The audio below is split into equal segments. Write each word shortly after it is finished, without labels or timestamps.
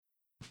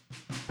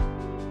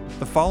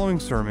The following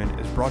sermon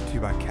is brought to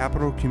you by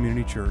Capital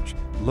Community Church,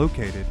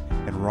 located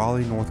in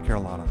Raleigh, North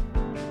Carolina.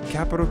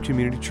 Capital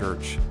Community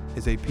Church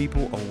is a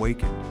people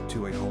awakened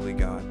to a holy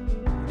God.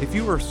 If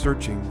you are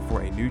searching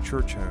for a new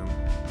church home,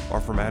 or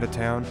from out of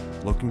town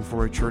looking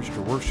for a church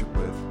to worship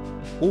with,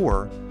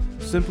 or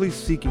simply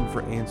seeking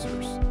for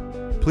answers,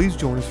 please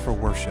join us for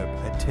worship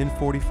at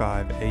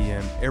 10:45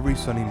 a.m. every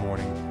Sunday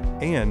morning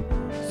and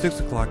 6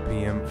 o'clock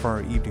p.m. for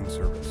our evening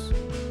service.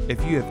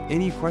 If you have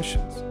any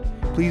questions,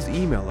 please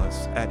email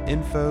us at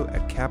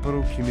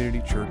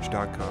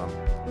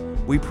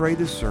info@capitalcommunitychurch.com. We pray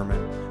this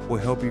sermon will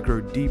help you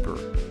grow deeper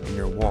in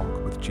your walk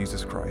with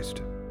Jesus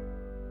Christ.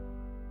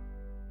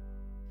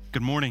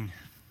 Good morning.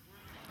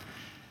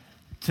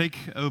 Take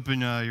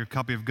open your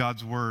copy of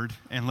God's Word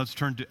and let's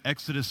turn to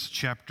Exodus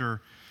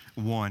chapter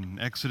 1.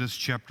 Exodus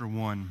chapter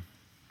 1.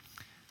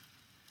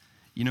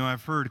 You know,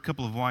 I've heard a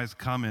couple of wise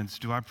comments.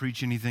 Do I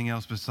preach anything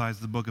else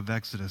besides the book of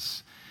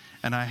Exodus?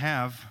 And I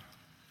have.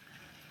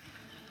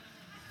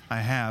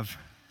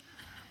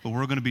 But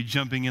we're going to be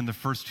jumping in the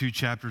first two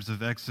chapters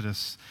of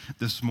Exodus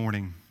this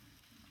morning.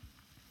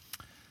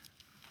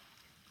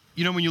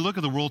 You know, when you look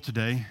at the world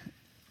today,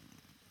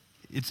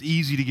 it's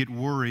easy to get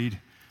worried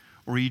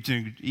or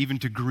even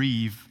to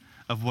grieve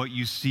of what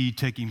you see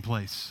taking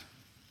place.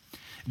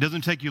 It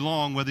doesn't take you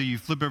long, whether you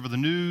flip over the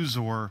news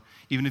or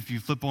even if you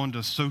flip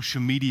onto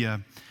social media,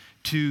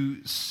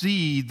 to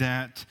see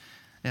that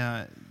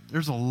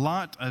there's a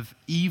lot of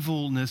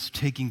evilness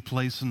taking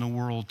place in the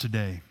world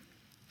today.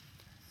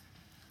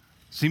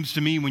 Seems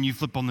to me when you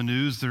flip on the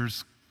news,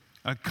 there's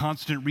a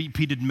constant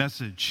repeated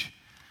message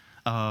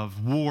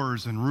of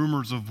wars and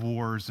rumors of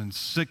wars and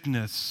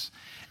sickness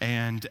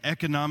and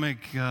economic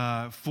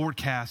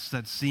forecasts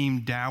that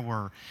seem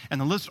dour. And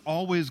the list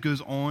always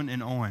goes on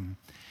and on.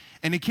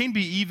 And it can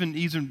be even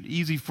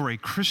easy for a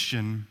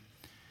Christian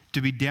to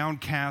be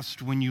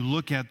downcast when you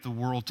look at the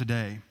world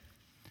today.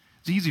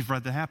 It's easy for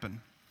that to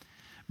happen.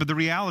 But the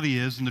reality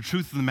is, and the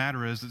truth of the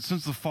matter is, that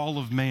since the fall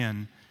of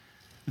man,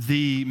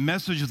 the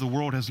message of the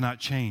world has not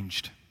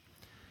changed.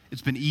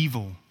 It's been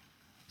evil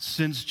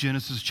since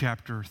Genesis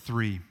chapter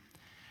 3.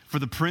 For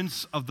the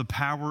prince of the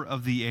power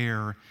of the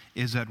air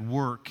is at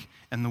work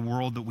in the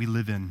world that we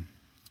live in.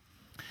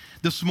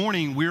 This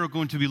morning, we are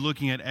going to be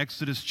looking at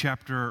Exodus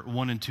chapter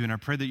 1 and 2, and I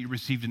pray that you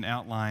received an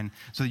outline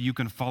so that you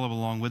can follow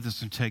along with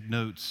us and take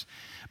notes.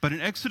 But in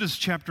Exodus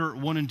chapter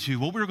 1 and 2,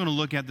 what we're going to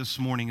look at this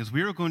morning is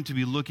we are going to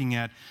be looking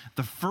at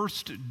the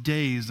first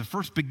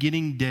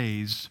beginning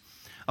days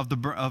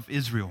of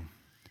Israel.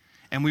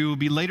 And we will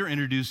be later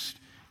introduced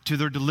to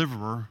their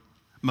deliverer,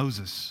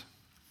 Moses.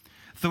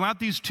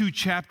 Throughout these two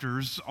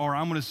chapters, or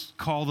I'm going to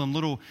call them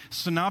little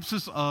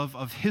synopsis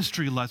of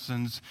history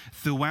lessons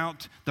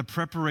throughout the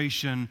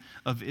preparation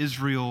of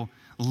Israel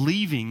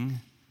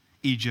leaving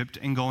Egypt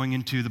and going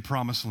into the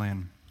Promised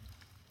Land.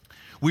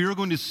 We are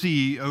going to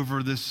see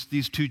over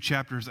these two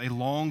chapters a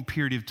long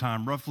period of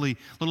time, roughly a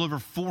little over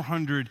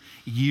 400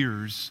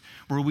 years,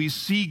 where we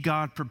see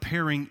God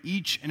preparing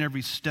each and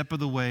every step of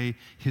the way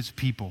His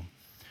people.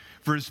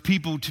 For His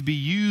people to be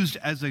used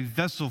as a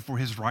vessel for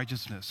His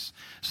righteousness,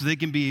 so they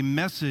can be a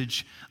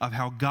message of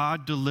how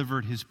God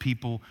delivered His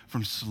people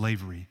from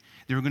slavery.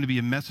 They were going to be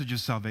a message of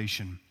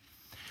salvation.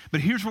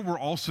 But here's what we're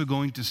also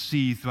going to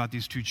see throughout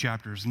these two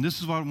chapters, and this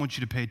is what I want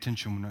you to pay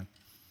attention to.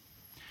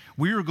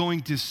 We are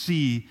going to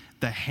see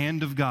the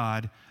hand of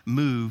God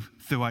move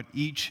throughout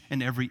each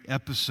and every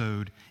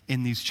episode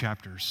in these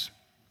chapters.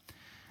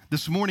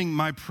 This morning,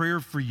 my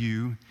prayer for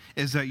you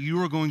is that you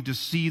are going to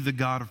see the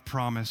God of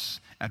promise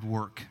at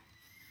work.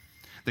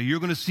 That you're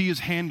going to see His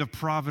hand of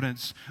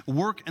providence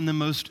work in the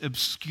most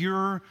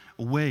obscure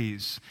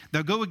ways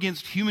that go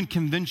against human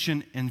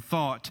convention and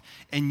thought,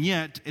 and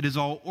yet it is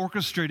all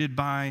orchestrated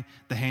by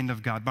the hand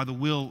of God, by the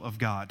will of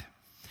God.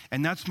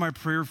 And that's my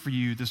prayer for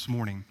you this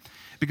morning.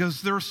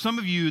 Because there are some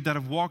of you that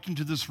have walked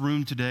into this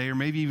room today, or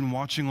maybe even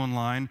watching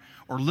online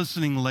or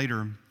listening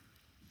later,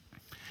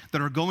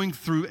 that are going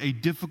through a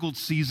difficult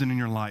season in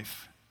your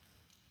life.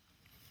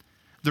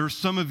 There are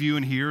some of you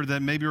in here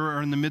that maybe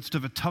are in the midst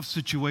of a tough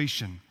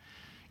situation.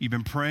 You've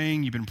been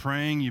praying,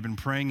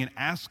 and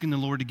asking the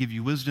Lord to give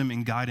you wisdom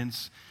and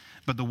guidance,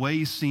 but the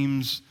way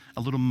seems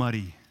a little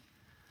muddy.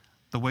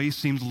 The way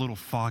seems a little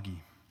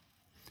foggy.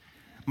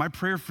 My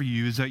prayer for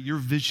you is that your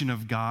vision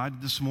of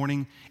God this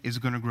morning is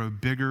going to grow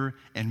bigger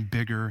and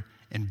bigger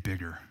and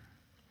bigger.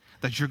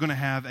 That you're going to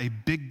have a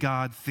big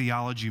God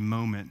theology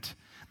moment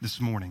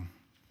this morning.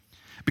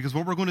 Because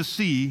what we're going to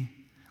see,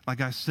 like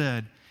I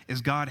said,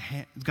 is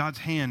God's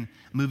hand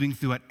moving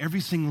throughout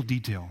every single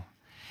detail.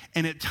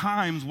 And at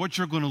times, what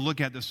you're going to look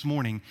at this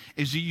morning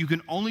is that you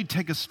can only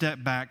take a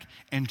step back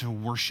and to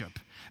worship.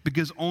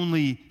 Because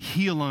only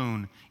He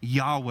alone,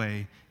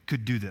 Yahweh,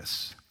 could do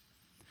this.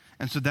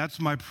 And so that's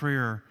my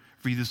prayer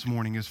for you this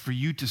morning, is for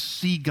you to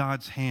see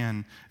God's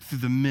hand through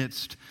the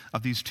midst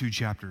of these two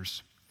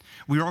chapters.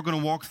 We are going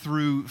to walk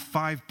through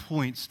 5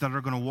 points that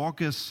are going to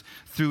walk us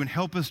through and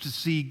help us to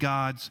see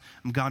God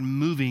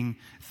moving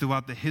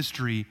throughout the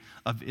history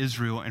of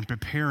Israel and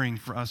preparing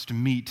for us to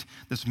meet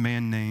this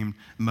man named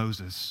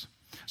Moses.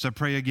 So I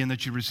pray again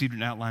that you received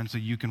an outline so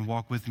you can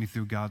walk with me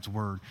through God's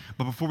word.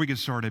 But before we get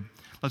started,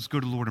 let's go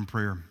to the Lord in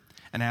prayer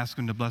and ask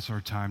him to bless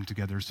our time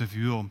together. So if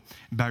you will,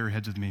 bow your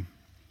heads with me.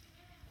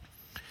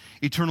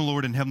 Eternal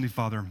Lord and Heavenly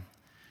Father,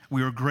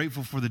 we are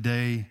grateful for the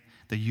day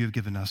that you have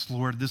given us.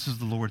 Lord, this is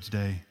the Lord's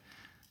day,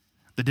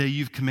 the day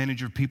you've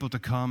commanded your people to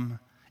come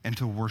and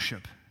to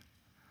worship.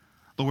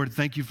 Lord,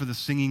 thank you for the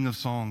singing of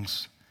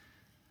songs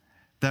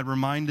that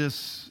remind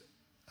us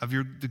of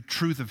the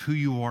truth of who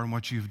you are and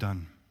what you've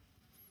done.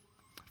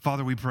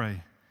 Father, we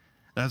pray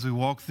that as we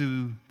walk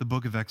through the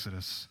book of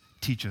Exodus,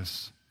 teach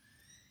us.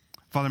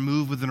 Father,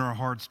 move within our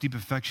hearts deep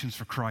affections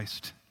for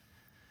Christ.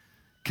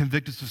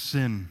 Convict us of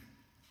sin.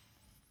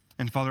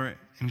 And Father,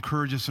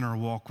 encourage us in our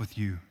walk with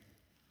you.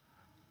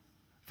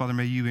 Father,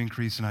 may you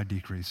increase and I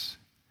decrease.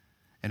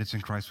 And it's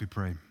in Christ we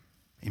pray.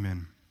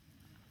 Amen.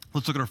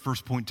 Let's look at our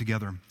first point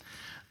together.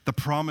 The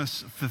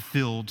promise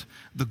fulfilled,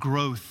 the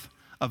growth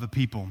of a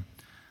people.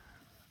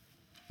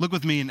 Look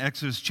with me in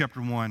Exodus chapter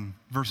 1,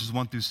 verses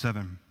 1 through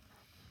 7.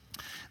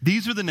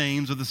 These are the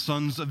names of the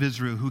sons of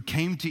Israel who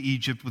came to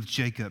Egypt with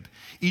Jacob,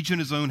 each in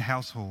his own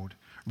household: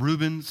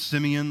 Reuben,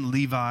 Simeon,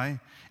 Levi,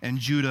 and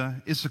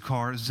Judah,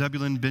 Issachar,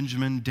 Zebulun,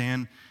 Benjamin,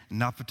 Dan, and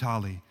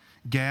Naphtali,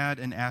 Gad,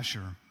 and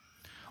Asher.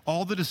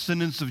 All the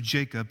descendants of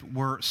Jacob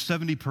were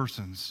 70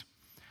 persons.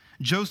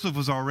 Joseph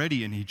was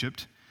already in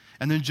Egypt,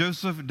 and then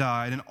Joseph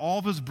died, and all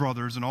of his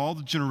brothers and all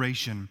the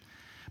generation.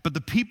 But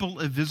the people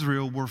of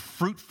Israel were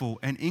fruitful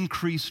and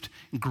increased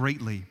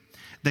greatly.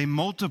 They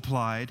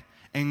multiplied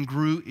and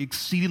grew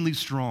exceedingly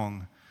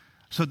strong,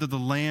 so that the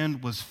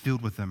land was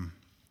filled with them.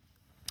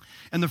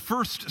 In the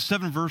first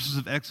 7 verses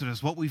of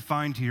Exodus, what we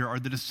find here are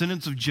the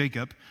descendants of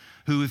Jacob,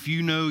 who, if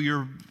you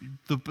know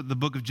the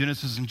book of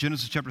Genesis, in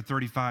Genesis chapter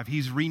 35,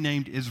 he's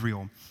renamed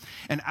Israel.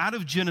 And out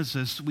of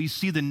Genesis, we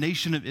see the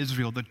nation of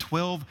Israel, the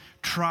 12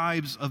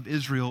 tribes of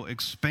Israel,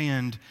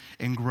 expand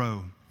and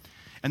grow.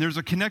 And there's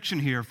a connection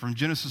here from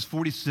Genesis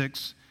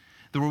 46,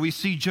 where we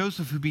see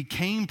Joseph, who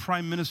became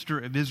prime minister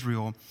of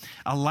Israel,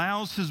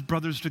 allows his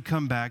brothers to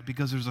come back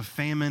because there's a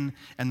famine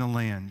in the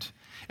land.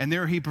 And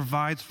there he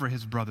provides for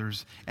his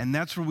brothers. And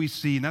that's where we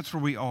see, and that's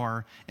where we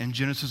are in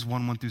Genesis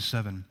 1 through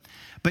 7.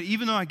 But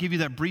even though I give you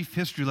that brief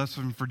history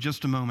lesson for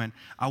just a moment,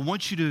 I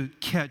want you to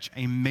catch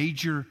a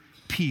major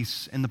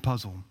piece in the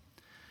puzzle.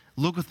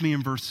 Look with me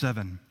in verse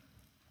 7.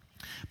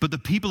 But the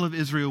people of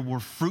Israel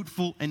were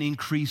fruitful and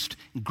increased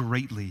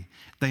greatly.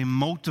 They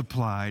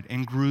multiplied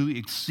and grew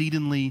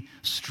exceedingly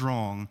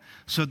strong,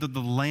 so that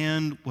the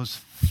land was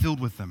filled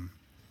with them.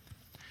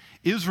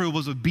 Israel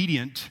was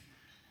obedient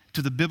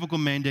to the biblical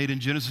mandate in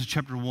Genesis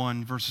chapter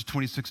 1, verses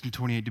 26 and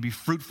 28, to be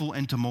fruitful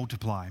and to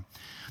multiply.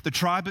 The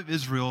tribe of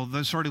Israel,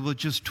 though started with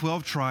just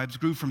 12 tribes,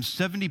 grew from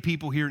 70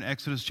 people here in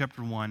Exodus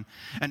chapter 1,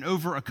 and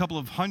over a couple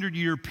of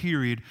 100-year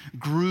period,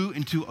 grew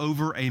into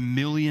over 1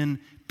 million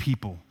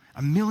people.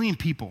 1 million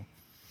people.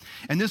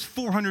 And this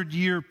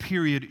 400-year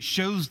period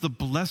shows the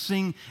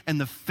blessing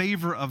and the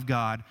favor of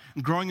God,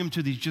 growing them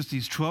to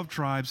these 12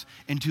 tribes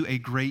into a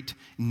great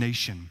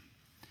nation.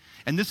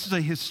 And this is a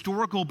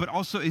historical but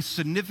also a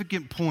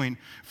significant point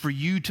for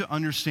you to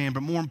understand.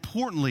 But more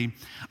importantly,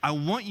 I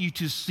want you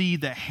to see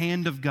the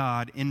hand of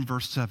God in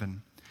verse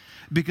 7.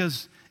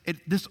 Because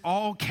this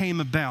all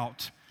came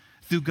about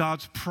through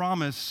God's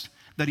promise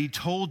that he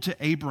told to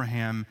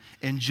Abraham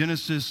in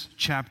Genesis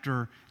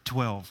chapter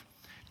 12.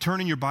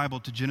 Turn in your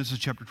Bible to Genesis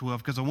chapter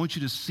 12, because I want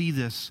you to see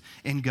this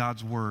in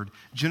God's word.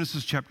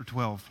 Genesis chapter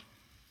 12.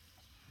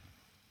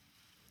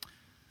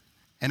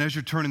 And as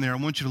you're turning there, I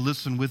want you to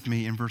listen with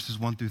me in verses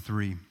 1 through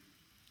 3.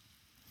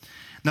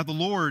 Now the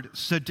Lord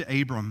said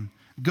to Abram,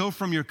 "Go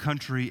from your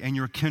country and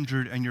your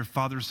kindred and your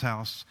father's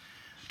house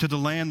to the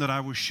land that I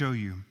will show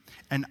you.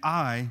 And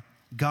I,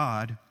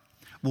 God,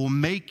 will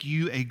make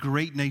you a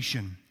great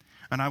nation,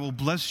 and I will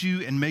bless you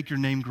and make your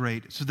name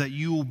great, so that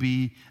you will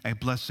be a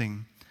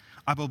blessing.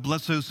 I will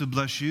bless those who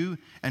bless you,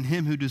 and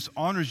him who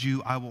dishonors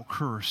you I will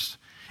curse.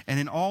 And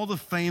in all the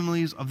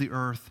families of the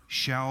earth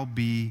shall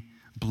be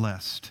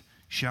blessed."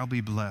 Shall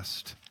be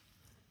blessed.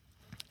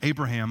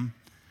 Abraham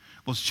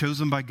was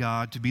chosen by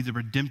God to be the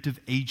redemptive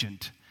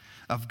agent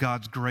of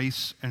God's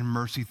grace and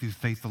mercy through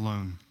faith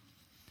alone.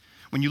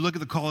 When you look at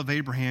the call of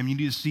Abraham, you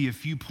need to see a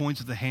few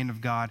points of the hand of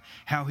God,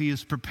 how he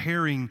is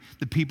preparing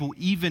the people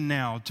even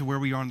now to where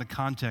we are in the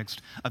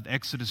context of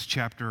Exodus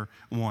chapter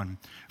 1.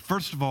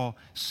 First of all,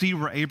 see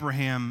where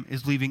Abraham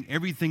is leaving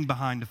everything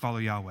behind to follow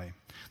Yahweh.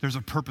 There's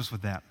a purpose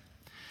with that.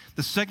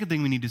 The second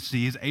thing we need to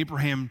see is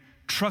Abraham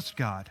trusts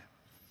God.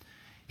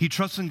 He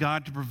trusts in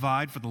God to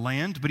provide for the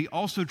land, but he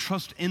also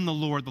trusts in the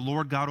Lord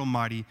God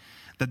Almighty,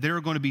 that there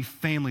are going to be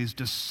families,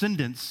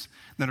 descendants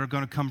that are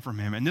going to come from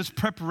him. And this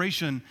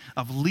preparation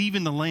of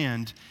leaving the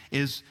land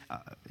is,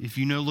 if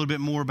you know a little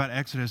bit more about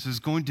Exodus, is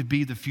going to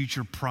be the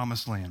future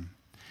promised land.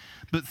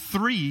 But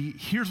 3,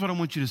 here's what I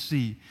want you to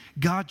see.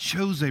 God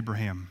chose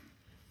Abraham.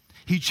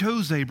 He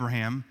chose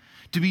Abraham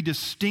to be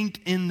distinct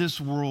in this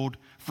world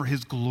for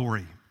his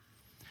glory.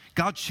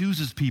 God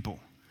chooses people.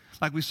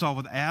 like we saw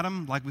with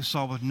Adam, like we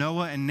saw with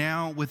Noah, and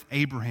now with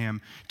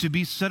Abraham, to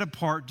be set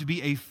apart, to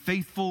be a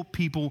faithful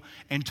people,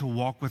 and to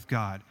walk with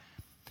God.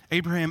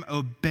 Abraham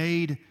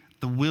obeyed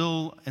the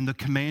will and the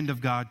command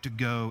of God to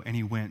go, and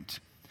he went.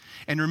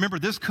 And remember,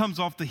 this comes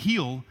off the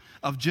heel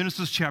of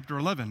Genesis chapter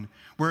 11,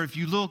 where if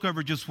you look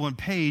over just one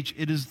page,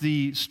 it is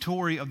the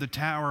story of the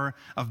Tower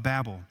of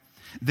Babel.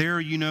 There,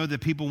 you know that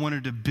people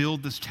wanted to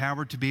build this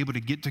tower to be able to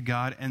get to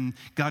God, and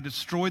God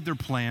destroyed their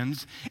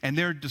plans, and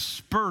there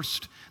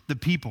dispersed the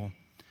people.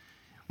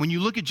 When you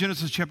look at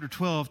Genesis chapter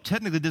 12,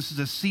 technically this is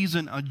a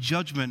season of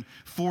judgment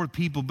for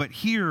people, but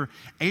here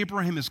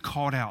Abraham is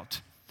called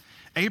out.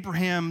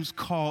 Abraham's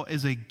call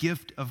is a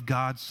gift of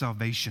God's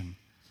salvation.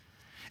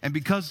 And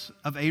because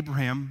of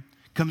Abraham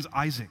comes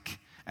Isaac,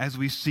 as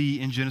we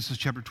see in Genesis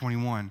chapter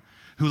 21,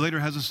 who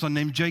later has a son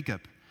named Jacob.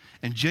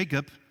 And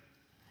Jacob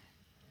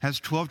has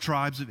 12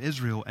 tribes of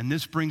Israel, and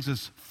this brings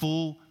us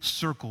full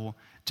circle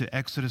to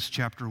Exodus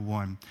chapter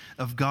 1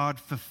 of God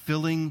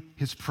fulfilling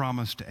his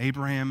promise to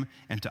Abraham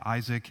and to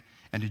Isaac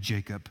and to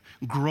Jacob,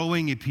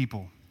 growing a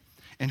people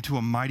into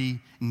a mighty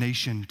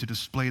nation to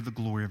display the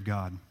glory of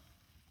God.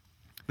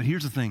 But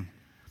here's the thing.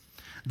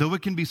 Though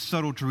it can be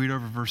subtle to read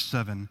over verse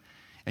 7,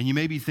 and you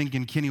may be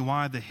thinking, Kenny,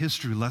 why the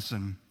history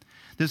lesson?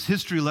 This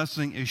history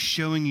lesson is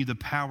showing you the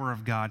power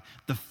of God,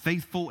 the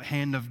faithful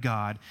hand of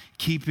God,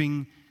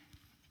 keeping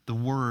the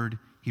word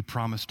he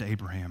promised to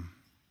Abraham,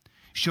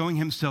 showing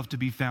himself to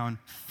be found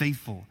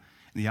faithful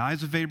in the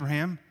eyes of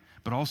Abraham,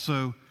 but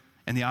also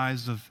in the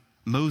eyes of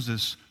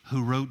Moses,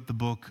 who wrote the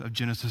book of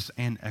Genesis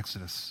and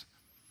Exodus.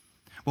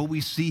 What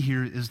we see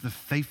here is the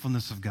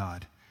faithfulness of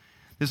God.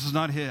 This is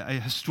not a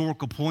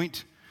historical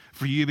point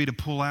for you to be able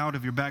to pull out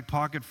of your back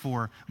pocket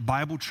for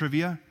Bible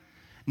trivia.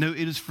 No,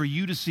 it is for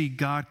you to see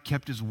God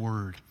kept his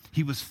word.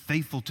 He was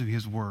faithful to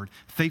his word,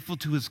 faithful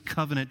to his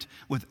covenant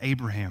with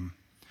Abraham.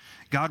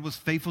 God was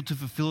faithful to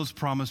fulfill his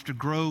promise to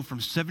grow from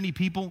 70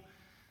 people,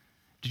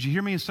 did you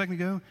hear me a second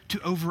ago, to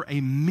over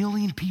 1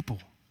 million people.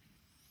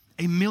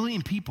 1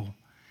 million people.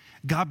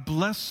 God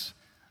blessed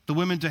the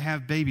women to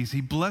have babies.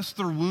 He blessed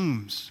their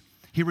wombs.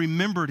 He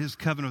remembered his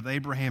covenant with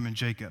Abraham and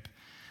Jacob,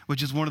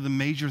 which is one of the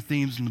major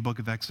themes in the book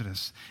of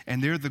Exodus.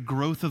 And there, the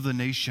growth of the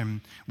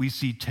nation we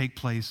see take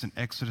place in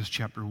Exodus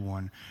chapter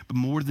 1. But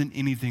more than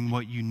anything,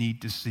 what you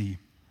need to see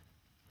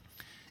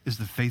is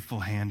the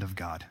faithful hand of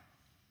God.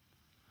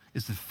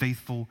 Is the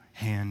faithful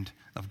hand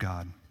of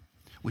God,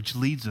 which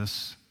leads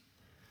us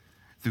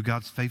through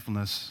God's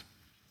faithfulness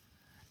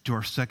to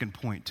our second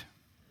point.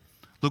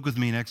 Look with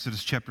me in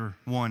Exodus chapter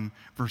 1,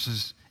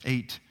 verses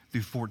 8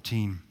 through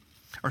 14.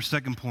 Our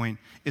second point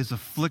is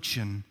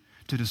affliction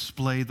to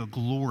display the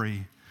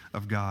glory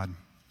of God.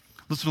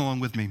 Listen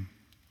along with me.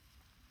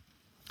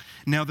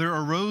 Now there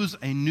arose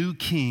a new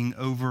king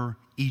over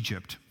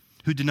Egypt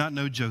who did not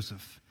know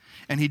Joseph.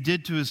 And he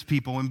did to his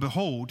people, and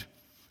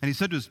he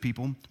said to his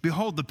people,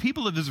 behold, the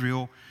people of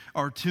Israel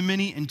are too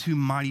many and too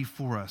mighty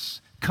for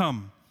us.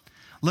 Come,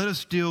 let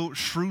us deal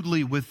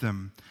shrewdly with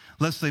them,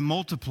 lest they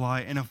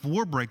multiply, and if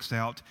war breaks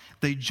out,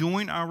 they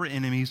join our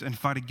enemies and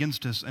fight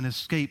against us and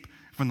escape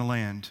from the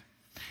land.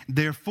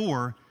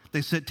 Therefore,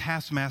 they set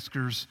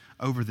taskmasters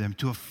over them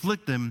to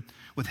afflict them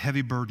with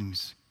heavy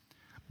burdens.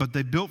 But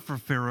they built for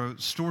Pharaoh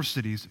store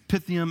cities,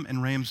 Pithom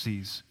and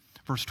Ramses.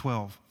 Verse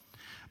 12.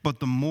 But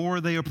the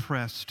more they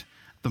oppressed,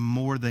 the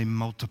more they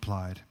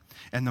multiplied,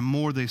 and the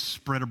more they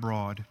spread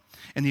abroad.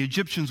 And the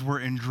Egyptians were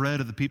in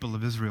dread of the people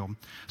of Israel.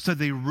 So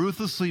they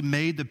ruthlessly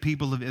made the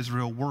people of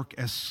Israel work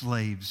as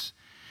slaves,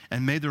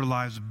 and made their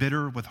lives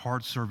bitter with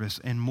hard service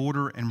and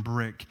mortar and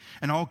brick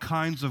and all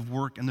kinds of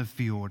work in the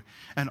field.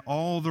 And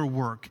all their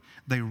work,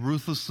 they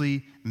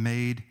ruthlessly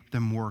made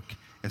them work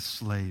as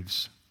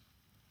slaves.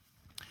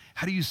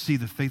 How do you see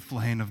the faithful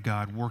hand of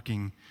God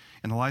working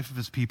in the life of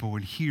his people?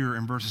 And here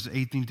in verses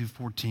 18 to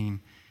 14,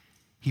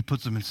 he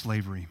puts them in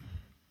slavery.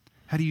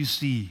 How do you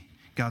see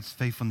God's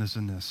faithfulness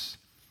in this?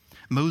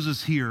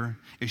 Moses here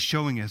is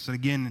showing us, and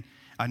again,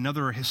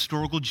 another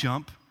historical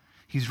jump.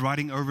 He's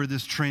writing over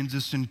this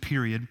transition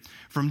period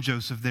from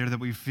Joseph there that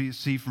we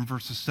see from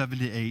verses 7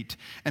 to 8.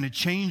 And a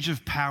change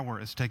of power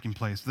is taking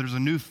place. There's a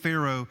new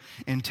Pharaoh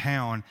in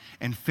town,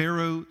 and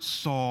Pharaoh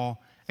saw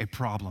a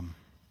problem.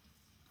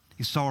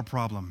 He saw a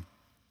problem.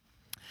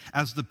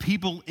 As the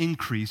people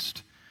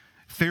increased,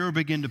 Pharaoh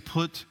began to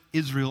put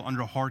Israel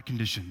under hard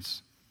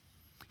conditions.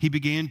 He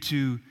began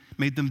to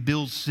make them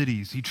build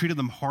cities. He treated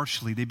them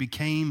harshly. They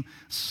became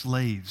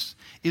slaves.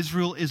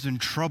 Israel is in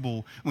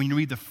trouble when you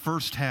read the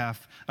first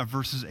half of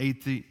verses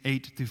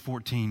 8 through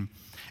 14.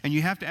 And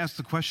you have to ask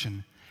the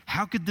question,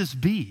 how could this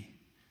be?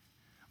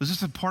 Was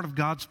this a part of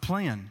God's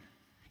plan?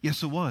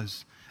 Yes, it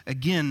was.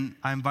 Again,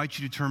 I invite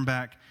you to turn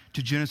back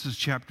to Genesis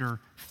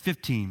chapter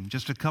 15,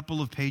 just a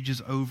couple of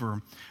pages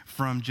over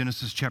from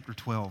Genesis chapter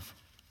 12.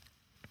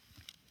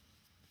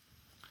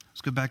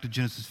 Let's go back to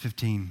Genesis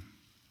 15.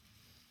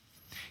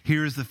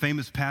 Here is the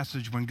famous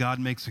passage when God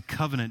makes a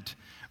covenant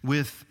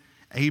with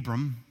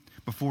Abram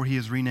before he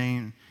is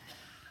renamed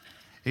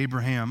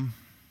Abraham.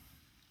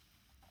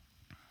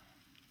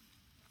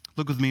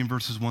 Look with me in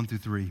verses 1 through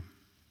 3.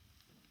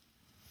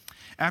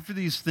 After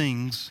these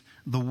things,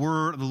 the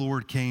word of the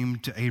Lord came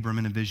to Abram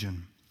in a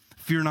vision.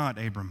 Fear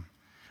not, Abram.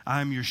 I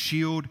am your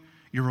shield.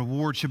 Your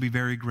reward shall be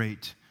very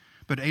great.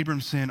 But Abram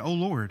said, O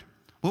Lord,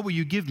 what will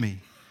you give me?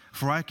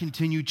 For I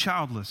continue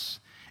childless,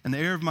 and the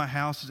heir of my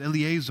house is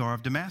Eleazar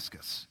of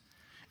Damascus.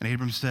 And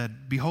Abram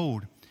said,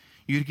 Behold,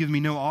 you have given me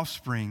no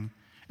offspring,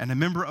 and a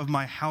member of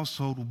my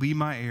household will be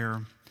my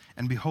heir.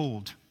 And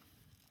behold,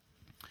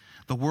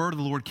 the word of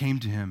the Lord came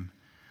to him.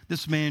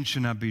 This man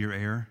shall not be your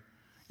heir.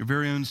 Your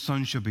very own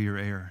son shall be your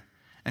heir.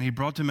 And he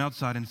brought him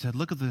outside and said,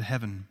 Look at the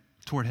heaven,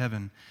 toward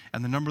heaven,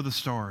 and the number of the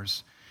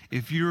stars.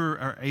 If you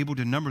are able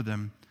to number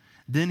them,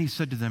 then he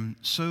said to them,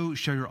 So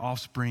shall your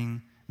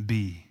offspring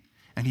be.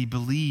 And he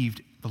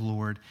believed the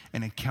Lord,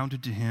 and it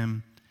counted to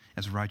him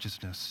as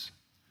righteousness.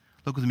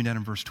 Look with me down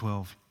in verse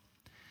 12.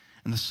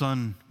 And the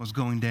sun was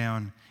going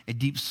down. A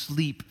deep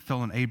sleep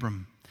fell on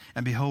Abram.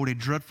 And behold, a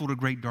dreadful and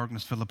great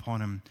darkness fell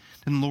upon him.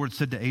 Then the Lord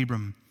said to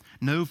Abram,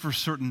 Know for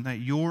certain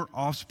that your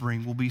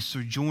offspring will be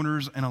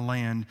sojourners in a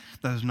land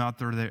that is not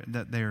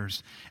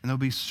theirs. And there will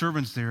be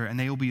servants there, and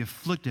they will be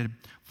afflicted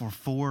for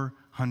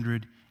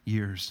 400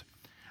 years.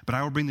 But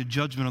I will bring the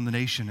judgment on the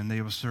nation, and they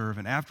will serve.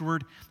 And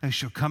afterward they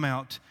shall come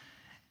out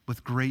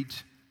with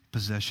great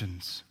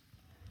possessions.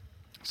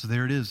 So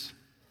there it is.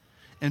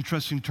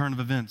 Interesting turn of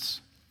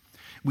events.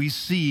 We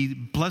see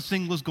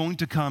blessing was going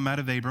to come out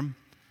of Abram.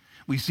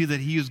 We see that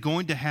he is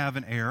going to have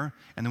an heir,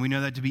 and then we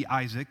know that to be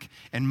Isaac,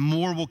 and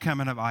more will come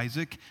out of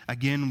Isaac.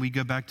 Again, we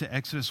go back to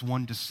Exodus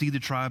 1 to see the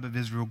tribe of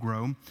Israel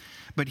grow.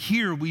 But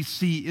here we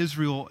see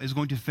Israel is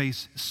going to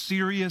face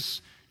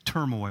serious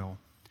turmoil.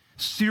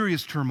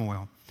 Serious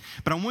turmoil.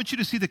 But I want you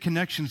to see the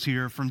connections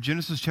here from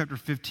Genesis chapter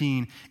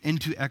 15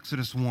 into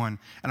Exodus 1.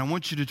 And I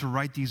want you to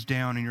write these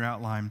down in your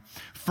outline.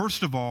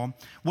 First of all,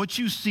 what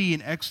you see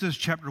in Exodus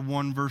chapter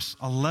 1, verse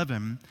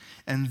 11,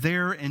 and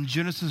there in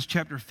Genesis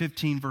chapter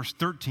 15, verse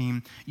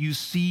 13, you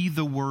see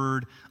the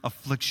word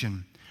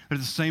affliction. They're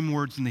the same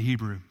words in the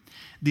Hebrew.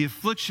 The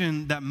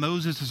affliction that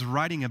Moses is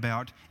writing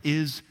about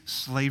is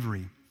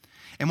slavery.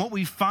 And what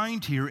we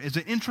find here is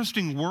an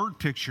interesting word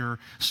picture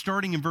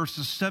starting in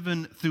verses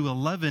 7 through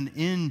 11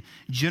 in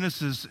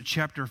Genesis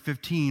chapter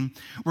 15,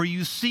 where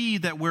you see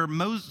that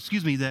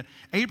that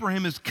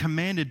Abraham is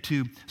commanded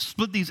to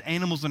split these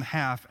animals in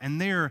half, and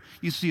there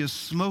you see a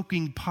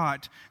smoking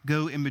pot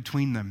go in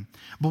between them.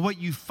 But what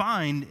you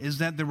find is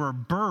that there were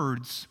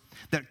birds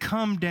that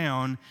come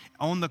down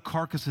on the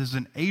carcasses,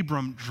 and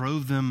Abram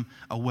drove them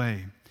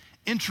away.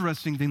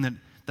 Interesting thing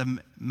that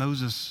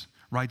Moses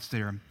writes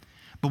there.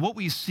 But what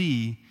we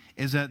see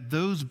is that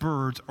those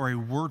birds are a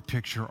word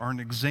picture, are an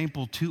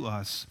example to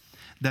us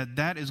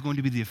that is going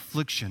to be the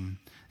affliction.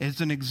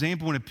 It's an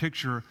example and a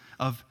picture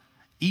of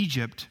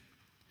Egypt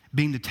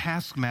being the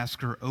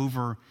taskmaster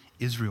over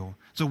Israel.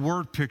 It's a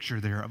word picture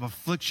there of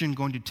affliction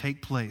going to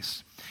take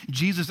place.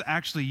 Jesus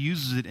actually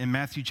uses it in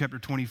Matthew chapter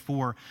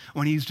 24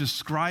 when he's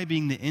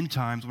describing the end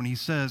times, when he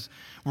says,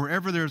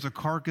 wherever there's a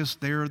carcass,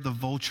 there the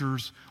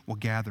vultures will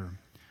gather.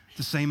 It's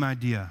the same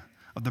idea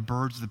of the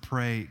birds of the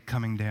prey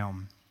coming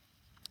down.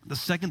 The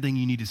second thing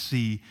you need to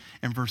see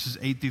in verses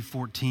 8 through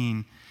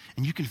 14,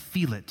 and you can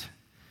feel it,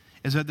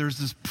 is that there's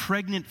this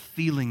pregnant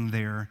feeling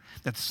there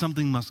that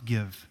something must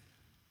give.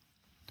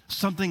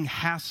 Something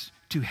has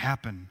to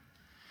happen.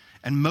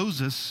 And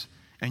Moses,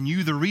 and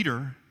you, the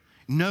reader,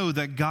 know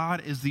that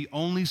God is the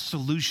only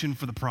solution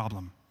for the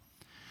problem.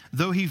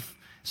 Though he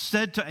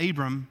said to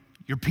Abram,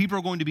 your people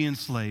are going to be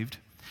enslaved,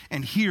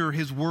 and here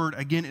his word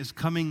again is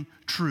coming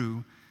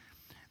true,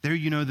 there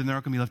you know that they're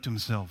not going to be left to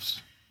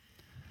themselves.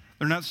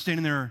 They're not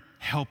standing there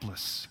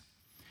helpless.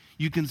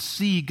 You can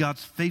see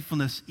God's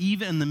faithfulness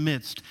even in the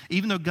midst.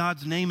 Even though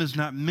God's name is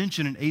not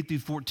mentioned in 8 through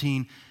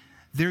 14,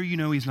 there you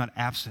know he's not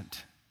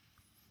absent.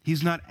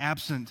 He's not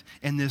absent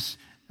in this,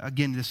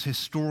 again, this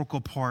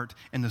historical part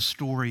in the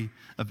story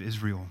of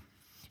Israel.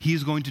 He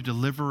is going to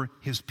deliver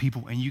his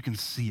people, and you can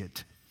see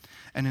it.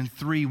 And in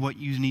 3, what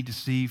you need to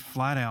see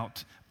flat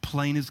out,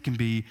 plain as can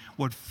be,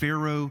 what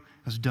Pharaoh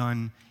has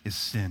done is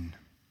sin.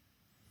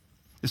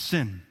 Is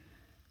sin.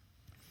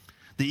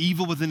 The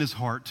evil within his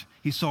heart,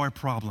 he saw a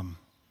problem.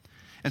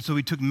 And so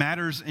he took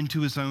matters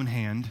into his own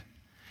hand,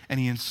 and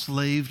he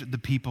enslaved the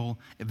people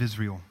of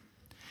Israel.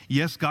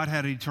 Yes, God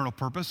had an eternal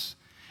purpose,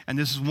 and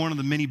this is one of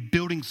the many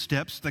building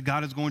steps that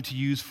God is going to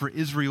use for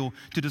Israel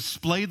to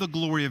display the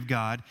glory of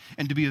God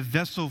and to be a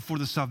vessel for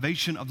the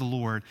salvation of the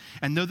Lord.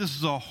 And though this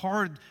is a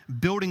hard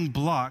building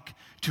block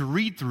to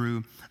read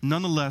through,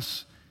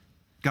 nonetheless,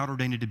 God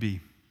ordained it to be.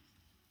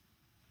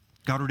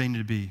 God ordained it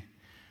to be.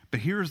 But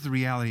here's the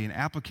reality, an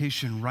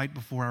application right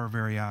before our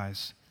very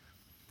eyes.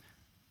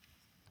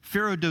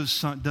 Pharaoh does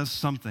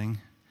something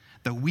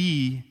that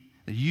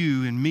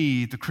you and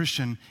me, the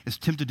Christian, is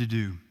tempted to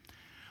do.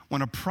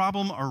 When a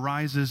problem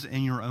arises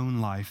in your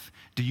own life,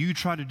 do you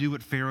try to do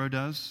what Pharaoh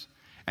does?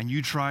 And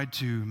you try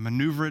to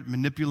maneuver it,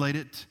 manipulate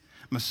it,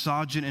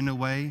 massage it in a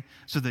way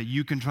so that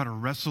you can try to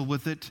wrestle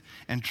with it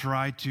and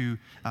try to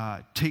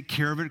take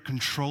care of it,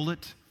 control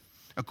it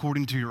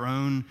according to your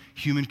own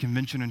human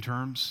convention and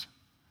terms?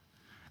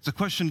 It's a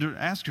question to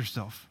ask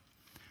yourself.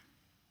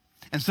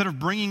 Instead of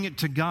bringing it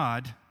to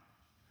God,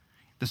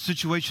 the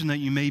situation that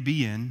you may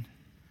be in,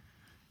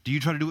 do you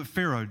try to do what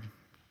Pharaoh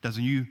does,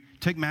 and you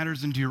take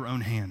matters into your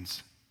own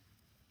hands?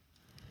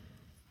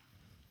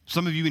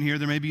 Some of you in here,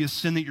 there may be a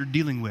sin that you're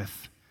dealing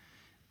with,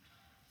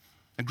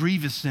 a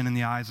grievous sin in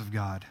the eyes of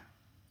God.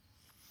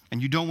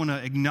 And you don't want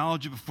to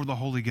acknowledge it before the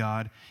holy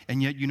God,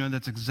 and yet you know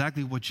that's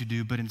exactly what you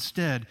do, but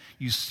instead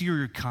you sear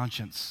your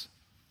conscience.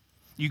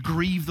 You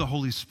grieve the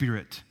Holy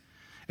Spirit,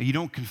 and you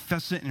don't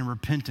confess it and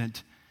repent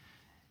it,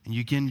 and you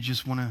again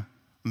just want to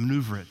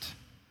maneuver it.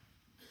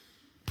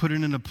 Put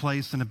it in a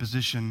place, in a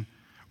position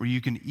where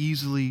you can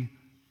easily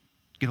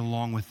get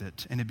along with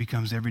it, and it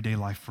becomes everyday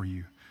life for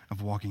you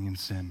of walking in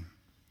sin.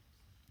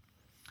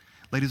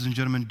 Ladies and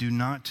gentlemen, do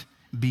not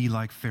be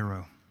like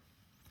Pharaoh.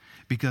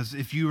 Because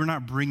if you are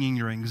not bringing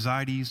your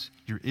anxieties,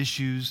 your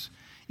issues,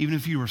 even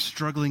if you are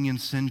struggling in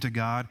sin to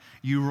God,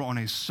 you are on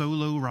a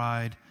solo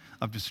ride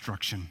of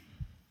destruction.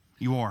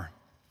 You are.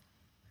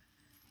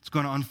 It's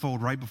going to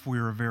unfold right before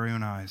your very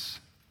own eyes.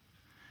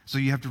 So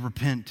you have to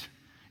repent.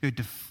 You have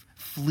to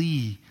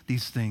flee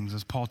these things,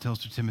 as Paul tells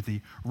to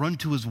Timothy. Run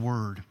to his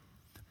word,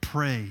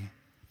 pray,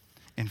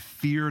 and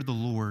fear the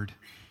Lord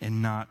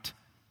and not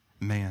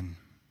man.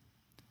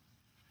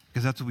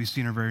 Because that's what we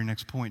see in our very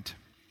next point.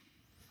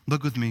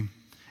 Look with me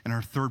in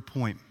our third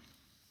point,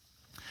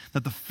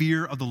 that the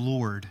fear of the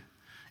Lord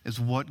is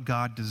what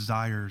God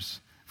desires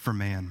for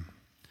man.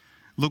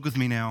 Look with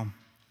me now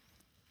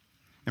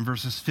in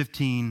verses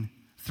 15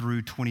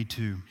 through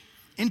 22.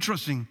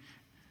 Interesting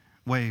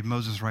way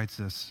Moses writes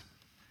this.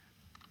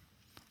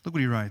 Look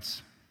what he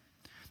writes.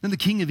 Then the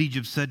king of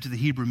Egypt said to the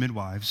Hebrew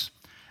midwives,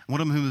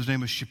 one of whom his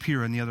name was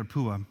Shiphrah and the other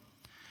Puah,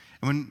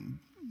 and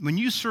when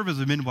you serve as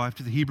a midwife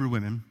to the Hebrew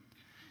women,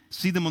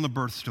 see them on the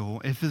birth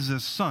stool. If it is a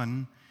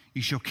son,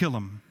 you shall kill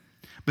him.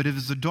 But if it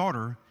is a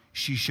daughter,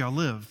 she shall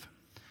live.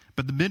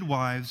 But the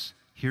midwives,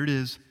 here it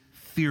is,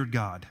 feared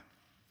God,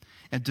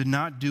 and did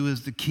not do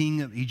as the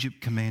king of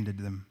Egypt commanded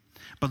them,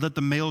 but let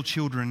the male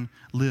children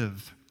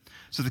live.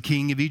 So the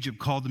king of Egypt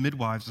called the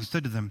midwives and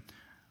said to them,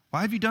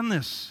 why have you done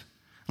this?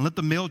 And let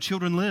the male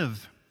children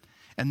live.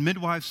 And the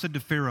midwives said to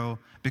Pharaoh,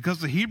 because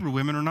the Hebrew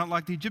women are not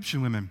like the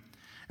Egyptian women,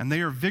 and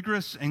they are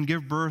vigorous and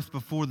give birth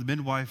before the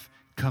midwife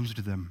comes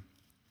to them.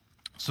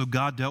 So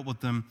God dealt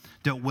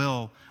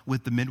well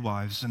with the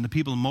midwives, and the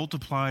people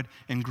multiplied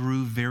and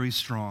grew very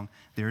strong.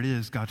 There it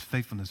is, God's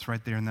faithfulness,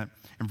 right there in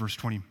verse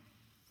 20.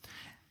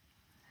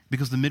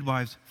 Because the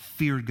midwives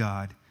feared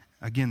God.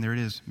 Again, there it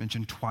is,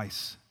 mentioned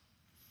twice.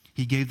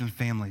 He gave them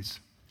families.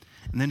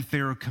 And then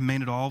Pharaoh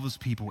commanded all of his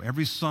people,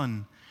 every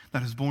son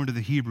that is born to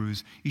the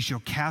Hebrews, you shall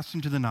cast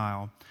into the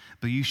Nile,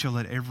 but you shall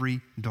let every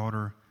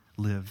daughter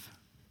live.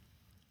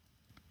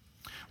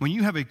 When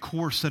you have a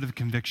core set of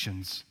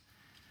convictions,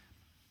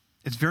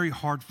 it's very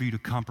hard for you to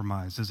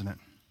compromise, isn't it?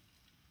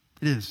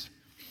 It is.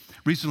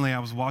 Recently, I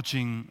was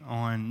watching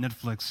on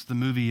Netflix the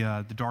movie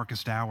The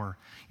Darkest Hour,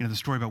 the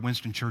story about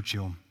Winston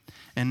Churchill.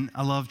 And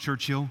I love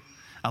Churchill.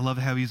 I love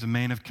how he's a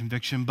man of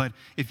conviction. But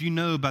if you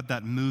know about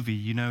that movie,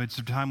 it's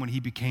the time when he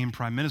became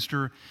prime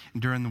minister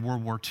during the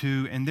World War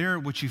II. And there,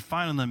 what you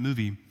find in that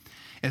movie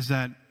is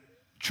that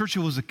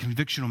Churchill was a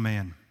convictional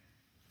man.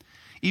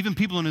 Even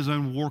people in his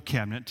own war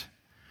cabinet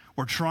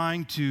were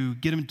trying to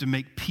get him to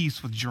make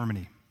peace with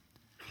Germany,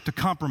 to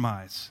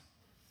compromise.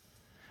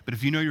 But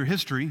if you know your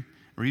history,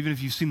 or even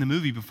if you've seen the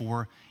movie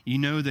before, you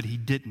know that he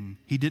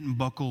didn't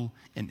buckle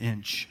an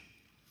inch.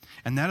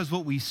 And that is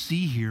what we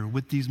see here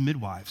with these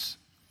midwives.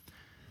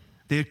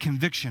 They had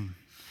conviction.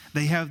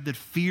 They have the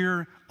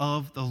fear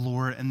of the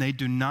Lord, and they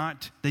did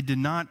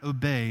not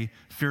obey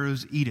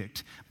Pharaoh's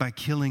edict by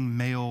killing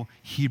male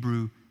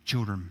Hebrew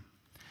children.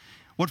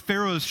 What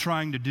Pharaoh is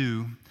trying to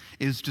do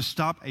is to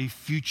stop a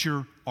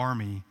future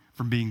army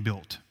from being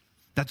built.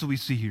 That's what we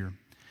see here.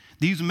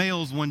 These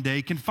males one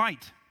day can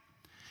fight.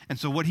 And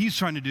so what he's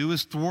trying to do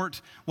is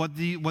thwart what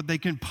they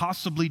can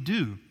possibly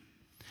do.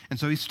 And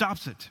so he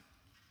stops it.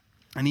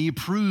 And he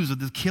approves of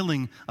the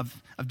killing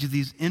of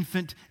these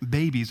infant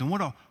babies. And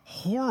what a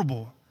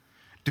horrible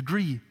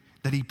degree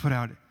that he put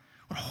out.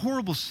 What a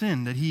horrible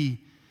sin that he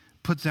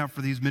puts out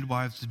for these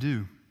midwives to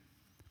do.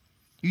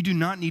 You do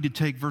not need to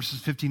take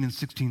verses 15 and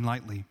 16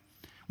 lightly.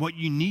 What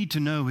you need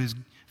to know is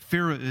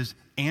Pharaoh is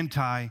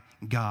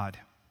anti-God.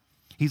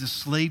 He's a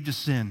slave to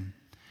sin.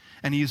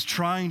 And he is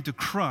trying to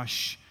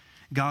crush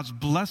God's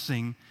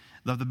blessing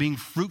of the being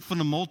fruitful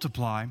and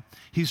multiply.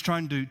 He's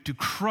trying to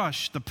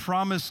crush the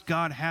promise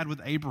God had with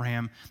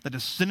Abraham that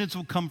descendants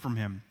will come from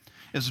him,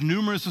 as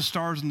numerous as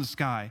stars in the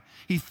sky.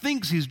 He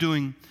thinks he's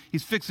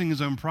fixing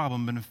his own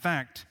problem, but in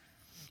fact,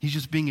 he's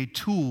just being a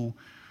tool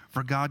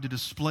for God to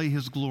display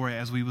his glory,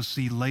 as we will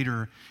see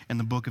later in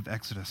the book of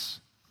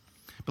Exodus.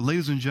 But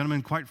ladies and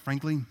gentlemen, quite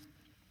frankly,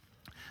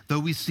 though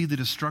we see the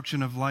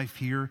destruction of life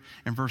here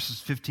in verses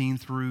 15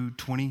 through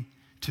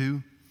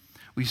 22,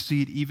 we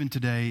see it even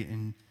today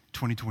in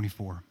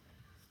 2024.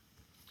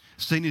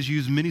 Satan has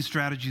used many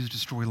strategies to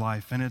destroy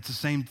life, and it's the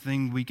same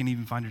thing we can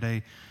even find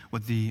today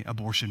with the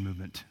abortion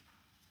movement,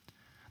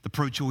 the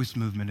pro-choice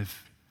movement,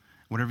 if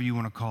whatever you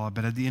want to call it.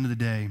 But at the end of the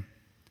day,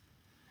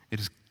 It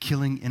is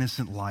killing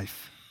innocent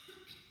life.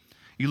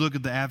 You look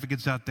at the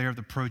advocates out there of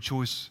the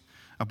pro-choice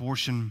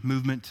abortion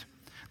movement,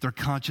 their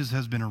conscience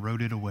has been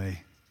eroded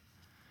away.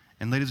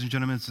 And ladies and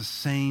gentlemen, it's the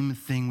same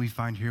thing we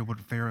find here, what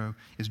Pharaoh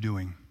is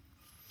doing.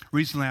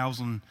 Recently, I was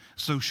on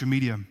social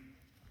media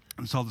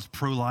and saw this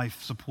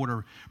pro-life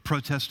supporter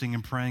protesting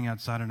and praying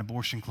outside an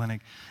abortion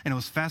clinic. And it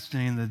was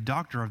fascinating. The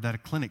doctor of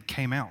that clinic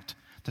came out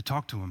to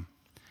talk to him.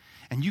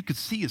 And you could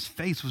see his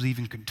face was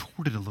even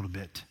contorted a little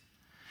bit.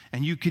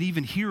 And you could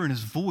even hear in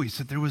his voice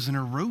that there was an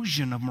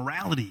erosion of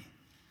morality.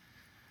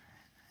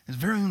 His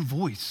very own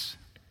voice.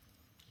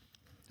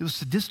 It was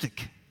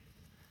sadistic.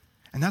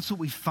 And that's what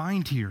we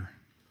find here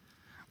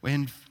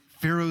in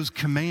Pharaoh's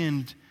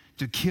command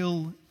to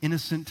kill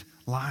innocent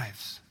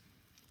lives.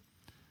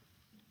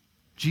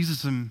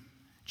 Jesus in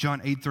John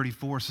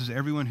 8:34 says,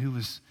 everyone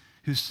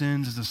who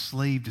sins is a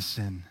slave to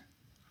sin.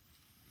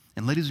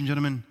 And ladies and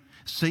gentlemen,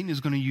 Satan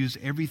is going to use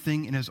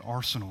everything in his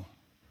arsenal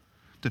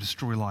to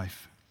destroy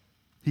life.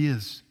 He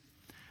is.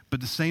 But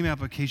the same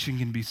application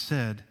can be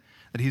said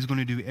that he's going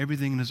to do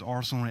everything in his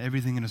arsenal and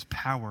everything in his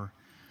power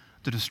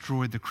to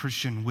destroy the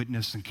Christian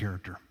witness and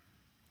character.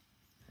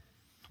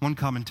 One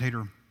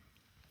commentator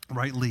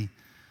rightly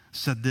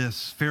said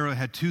this: Pharaoh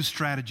had two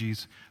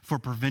strategies for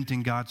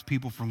preventing God's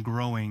people from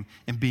growing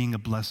and being a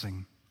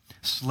blessing: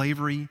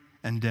 slavery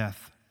and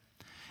death.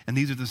 And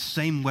these are the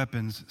same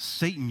weapons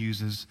Satan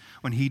uses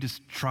when he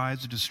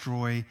tries to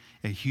destroy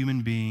a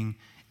human being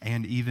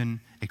and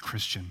even a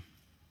Christian.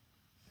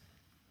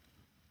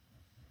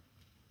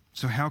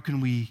 So how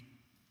can we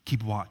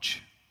keep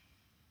watch?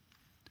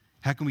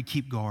 How can we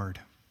keep guard?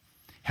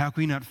 How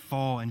can we not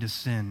fall into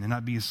sin and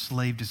not be a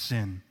slave to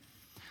sin?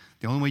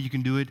 The only way you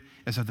can do it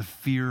is have the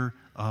fear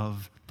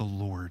of the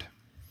Lord,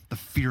 the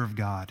fear of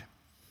God.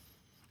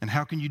 And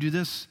how can you do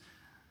this?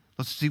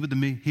 Let's see what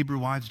the Hebrew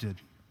wives did.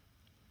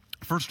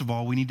 First of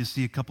all, we need to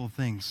see a couple of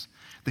things.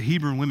 The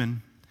Hebrew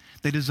women,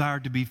 they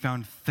desired to be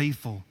found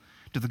faithful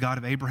to the God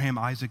of Abraham,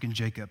 Isaac, and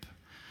Jacob.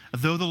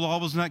 Though the law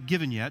was not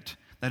given yet,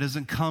 that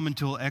doesn't come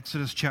until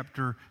Exodus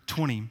chapter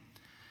 20,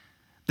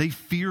 they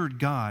feared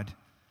God,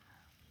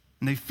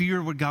 and they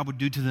feared what God would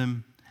do to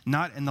them,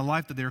 not in the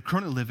life that they are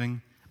currently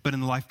living, but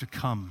in the life to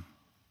come.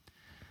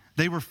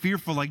 They were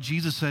fearful, like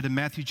Jesus said in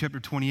Matthew chapter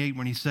 28,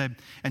 when he said,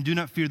 "And do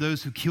not fear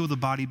those who kill the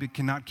body but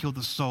cannot kill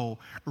the soul.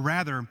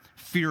 Rather,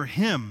 fear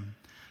him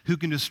who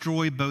can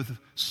destroy both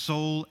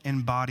soul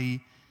and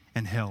body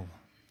in hell."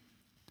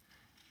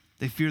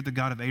 They feared the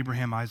God of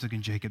Abraham, Isaac,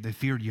 and Jacob. They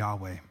feared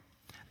Yahweh.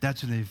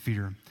 That's who they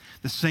fear.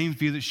 The same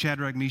fear that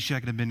Shadrach,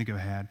 Meshach, and Abednego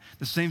had.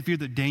 The same fear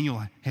that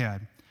Daniel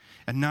had.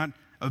 And not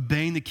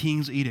obeying the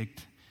king's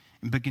edict,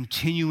 but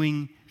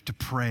continuing to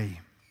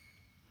pray.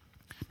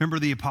 Remember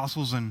the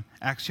apostles in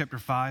Acts chapter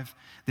 5?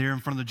 They're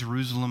in front of the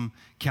Jerusalem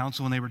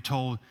council and they were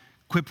told,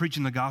 quit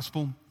preaching the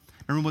gospel.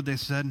 Remember what they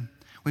said?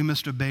 We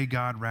must obey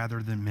God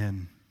rather than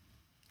men.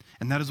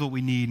 And that is what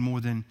we need more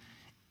than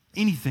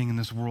anything in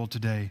this world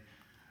today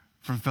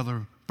from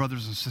fellow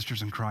brothers and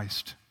sisters in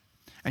Christ.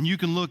 And you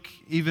can look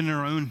even in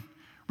our own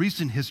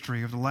recent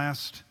history of the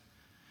last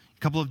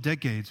couple of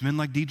decades, men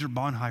like Dietrich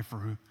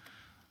Bonhoeffer who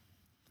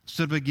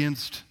stood up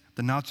against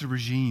the Nazi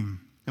regime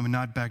and would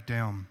not back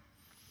down.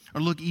 Or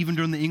look even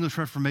during the English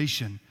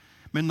Reformation,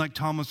 men like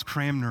Thomas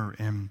Cranmer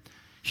and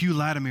Hugh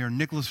Latimer and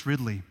Nicholas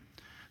Ridley,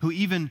 who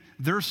even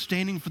their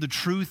standing for the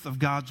truth of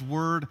God's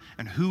word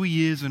and who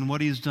he is and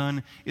what he has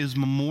done is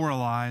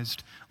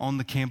memorialized on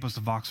the campus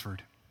of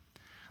Oxford.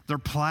 Their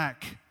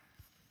plaque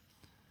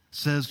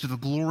says, "To the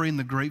glory and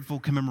the grateful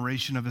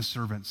commemoration of his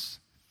servants,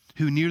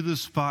 who near the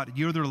spot,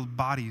 near their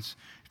bodies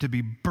to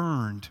be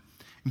burned,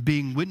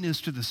 being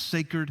witness to the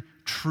sacred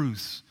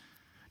truths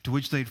to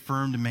which they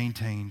affirmed and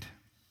maintained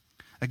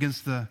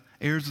against the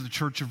heirs of the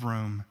Church of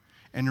Rome,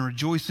 and in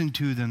rejoicing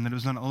to them that it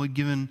was not only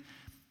given,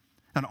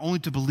 not only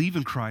to believe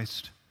in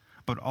Christ,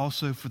 but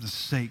also for the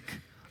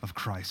sake of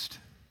Christ."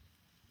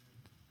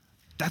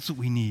 That's what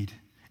we need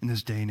in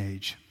this day and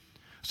age.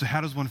 So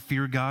how does one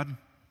fear God?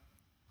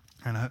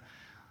 And how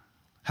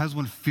does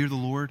one fear the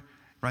Lord?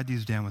 Write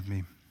these down with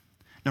me.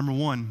 Number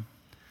one,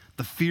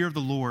 the fear of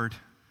the Lord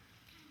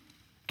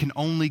can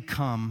only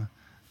come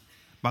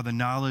by the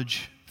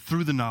knowledge,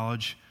 through the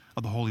knowledge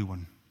of the Holy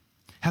One.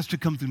 It has to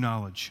come through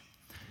knowledge.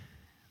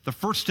 The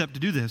first step to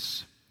do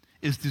this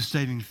is through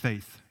saving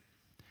faith.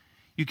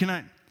 You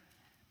cannot,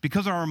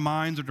 because our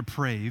minds are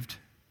depraved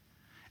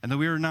and that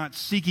we are not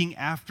seeking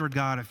after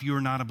God if you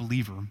are not a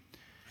believer,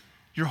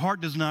 your heart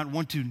does not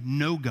want to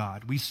know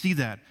God. We see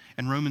that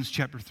in Romans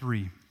chapter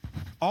 3.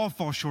 All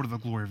fall short of the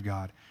glory of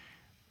God.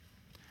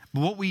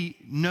 But what we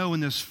know in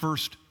this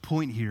first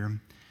point here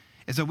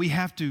is that we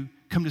have to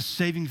come to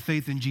saving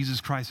faith in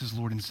Jesus Christ as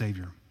Lord and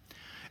Savior.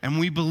 And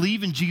when we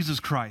believe in Jesus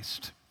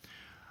Christ,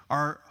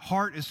 our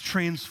heart is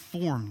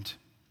transformed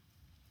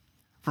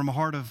from a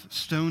heart of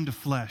stone to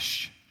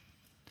flesh.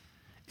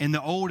 And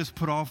the old is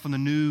put off and the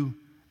new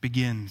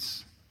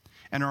begins.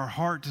 And our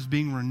heart is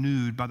being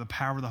renewed by the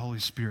power of the Holy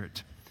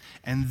Spirit.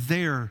 And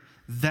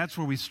that's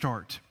where we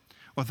start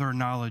with our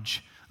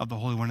knowledge of the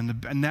Holy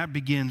One. And that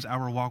begins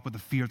our walk with the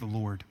fear of the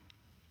Lord.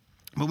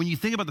 But when you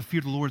think about the fear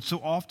of the Lord, so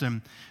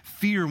often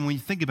fear, when you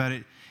think about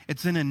it,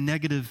 it's in a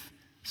negative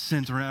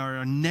sense, or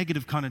a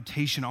negative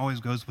connotation always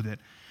goes with it.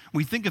 When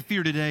we think of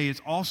fear today,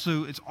 it's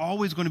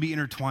always going to be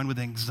intertwined with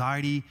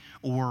anxiety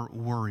or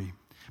worry.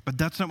 But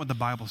that's not what the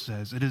Bible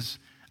says. It is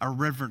a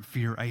reverent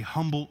fear, a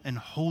humble and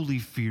holy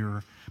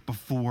fear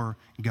before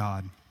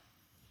God.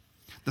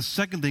 The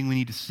second thing we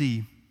need to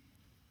see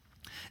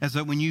is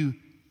that when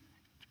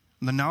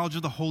the knowledge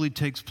of the holy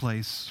takes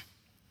place,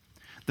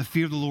 the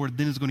fear of the Lord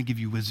then is going to give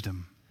you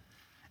wisdom.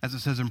 As it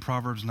says in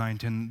Proverbs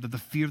 9:10, that the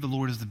fear of the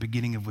Lord is the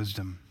beginning of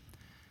wisdom.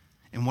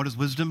 And what is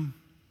wisdom?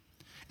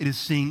 It is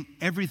seeing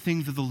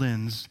everything through the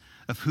lens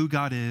of who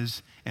God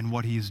is and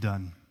what he has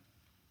done.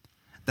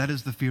 That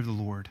is the fear of the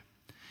Lord.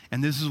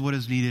 And this is what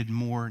is needed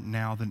more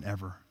now than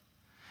ever.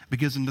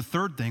 Because in the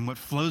third thing, what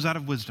flows out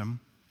of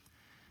wisdom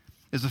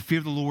is the fear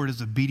of the Lord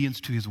is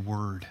obedience to his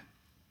word.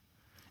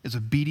 Is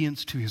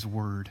obedience to his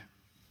word.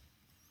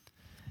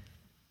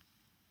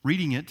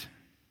 Reading it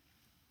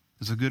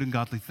is a good and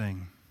godly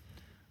thing,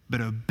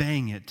 but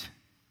obeying it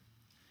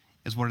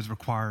is what is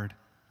required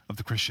of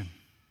the Christian.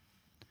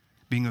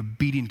 Being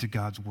obedient to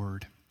God's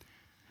word.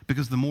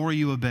 Because the more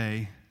you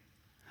obey,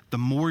 the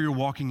more you're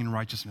walking in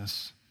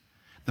righteousness,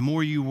 the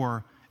more you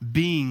are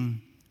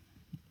being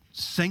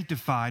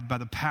sanctified by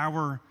the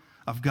power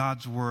of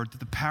God's word,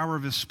 the power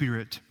of his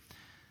Spirit.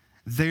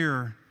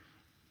 There,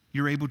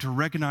 you're able to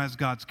recognize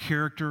God's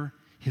character,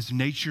 his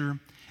nature,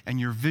 and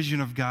your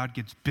vision of God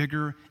gets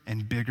bigger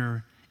and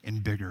bigger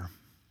and bigger.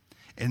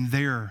 And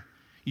there,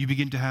 you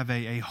begin to have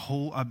a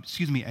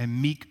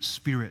meek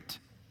spirit.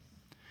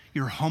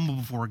 You're humble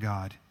before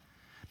God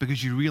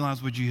because you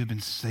realize what you have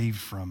been saved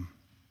from.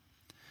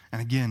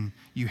 And again,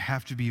 you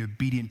have to be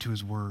obedient to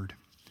his word.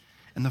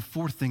 And the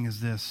fourth thing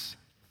is this: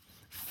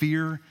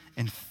 fear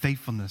and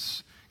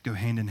faithfulness go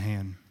hand in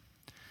hand.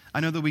 I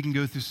know that we can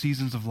go through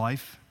seasons of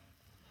life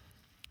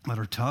that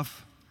are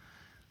tough.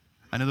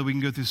 I know that we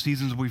can go through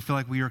seasons where we feel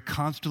like we are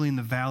constantly in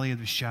the valley of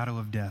the shadow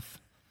of death.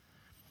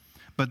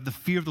 But the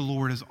fear of the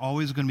Lord is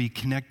always going to be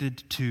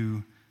connected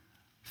to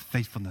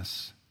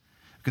faithfulness,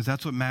 because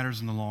that's what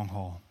matters in the long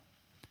haul.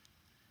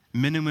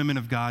 Men and women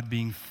of God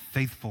being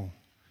faithful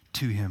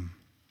to him.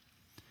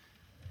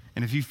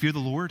 And if you fear the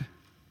Lord,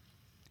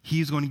 he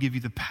is going to give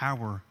you the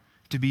power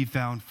to be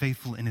found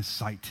faithful in his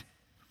sight.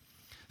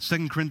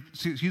 2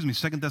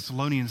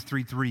 Thessalonians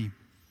 3:3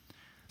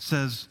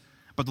 says,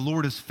 "But the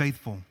Lord is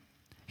faithful.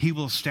 He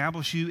will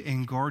establish you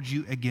and guard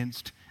you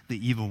against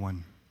the evil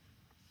one."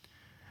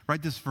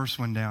 Write this first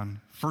one down.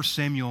 1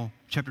 Samuel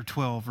chapter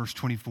 12, verse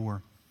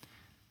 24.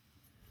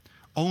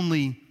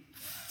 "Only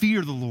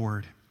fear the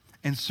Lord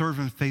and serve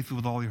him faithfully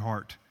with all your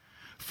heart,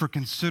 for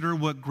consider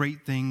what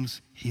great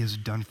things he has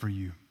done for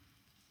you."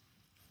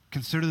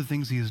 Consider the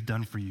things he has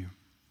done for you.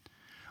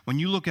 When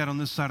you look out on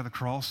this side of the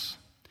cross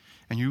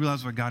and you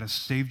realize what God has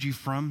saved you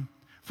from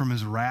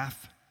his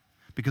wrath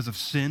because of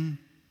sin,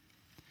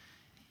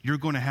 you're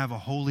going to have a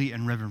holy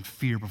and reverent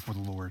fear before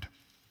the Lord.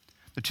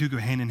 The two go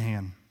hand in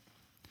hand.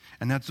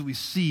 And that's what we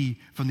see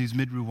from these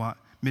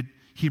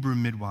Hebrew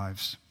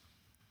midwives.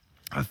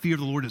 The fear of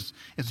the Lord is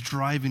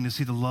driving to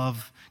see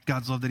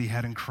God's love that he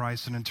had in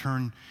Christ. And in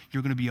turn,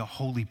 you're going to be a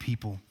holy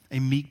people, a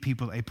meek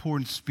people, a poor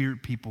in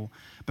spirit people,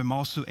 but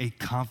also a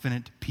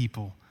confident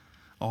people,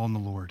 all in the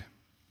Lord.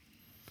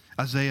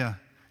 Isaiah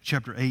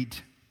chapter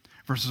 8,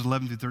 verses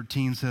 11 through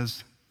 13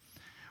 says,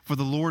 "For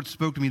the Lord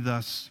spoke to me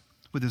thus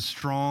with his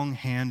strong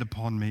hand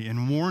upon me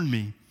and warned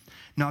me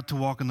not to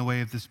walk in the way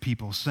of this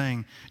people,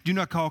 saying, do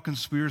not call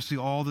conspiracy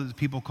all that the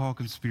people call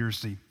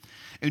conspiracy,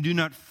 and do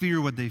not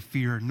fear what they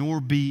fear, nor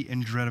be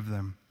in dread of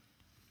them.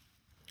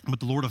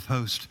 But the Lord of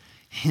hosts,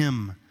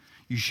 him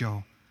you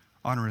shall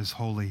honor as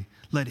holy.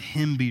 Let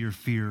him be your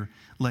fear.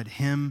 Let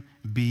him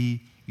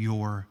be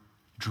your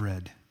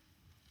dread."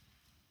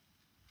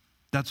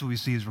 That's what we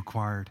see is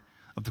required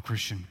of the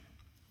Christian.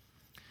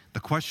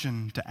 The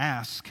question to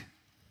ask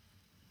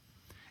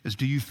is,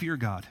 do you fear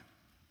God?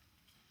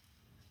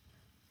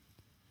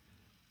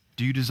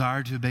 Do you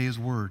desire to obey his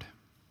word?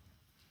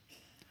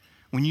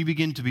 When you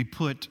begin to be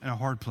put in a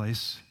hard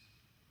place,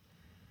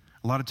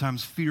 a lot of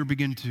times fear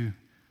begins to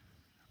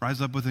rise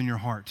up within your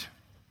heart.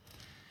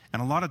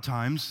 And a lot of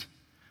times,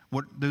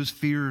 what those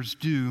fears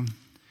do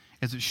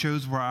is it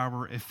shows where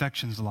our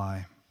affections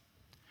lie,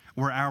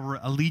 where our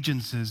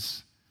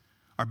allegiances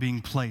are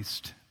being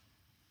placed.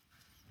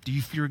 Do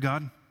you fear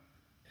God?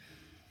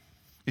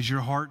 Is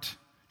your heart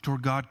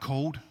toward God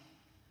cold?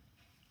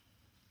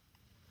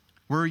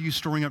 Where are you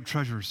storing up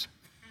treasures?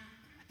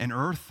 In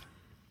earth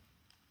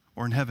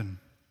or in heaven?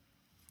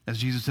 As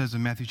Jesus says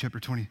in Matthew chapter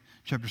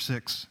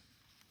 6.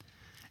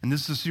 And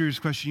this is a serious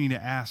question you need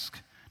to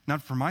ask,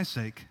 not for my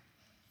sake,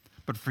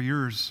 but for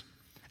yours,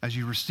 as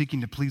you were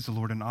seeking to please the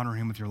Lord and honor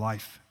him with your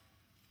life.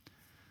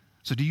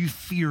 So do you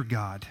fear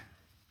God?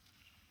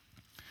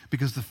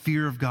 Because the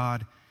fear of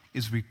God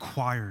is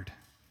required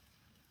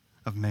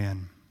of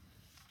man.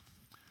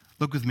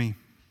 Look with me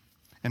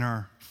in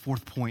our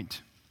fourth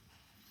point.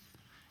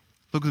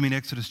 Look with me in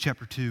Exodus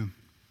chapter 2.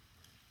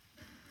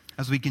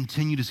 as we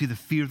continue to see the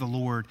fear of the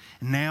Lord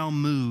now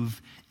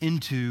move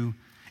into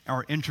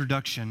our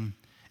introduction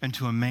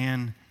into a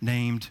man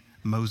named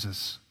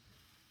Moses.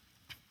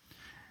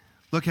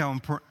 Look how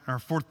important, our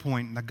fourth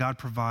point, that God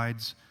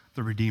provides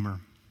the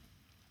Redeemer.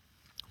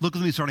 Look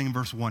with me starting in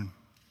verse 1.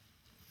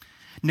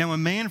 Now a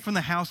man from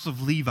the house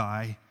of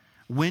Levi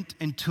went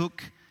and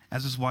took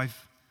as his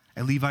wife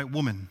a Levite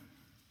woman.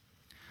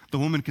 The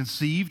woman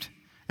conceived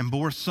and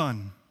bore a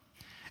son.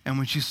 And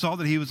when she saw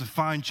that he was a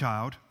fine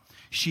child,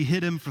 she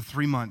hid him for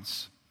 3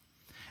 months.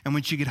 And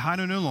when she could hide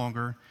him no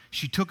longer,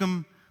 she took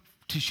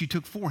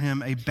for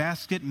him a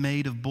basket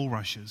made of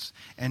bulrushes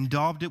and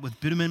daubed it with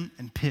bitumen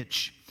and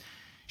pitch.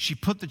 She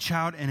put the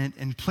child in it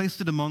and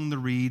placed it among the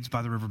reeds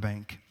by the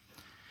riverbank.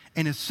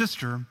 And his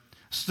sister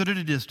stood at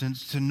a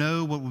distance to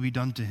know what would be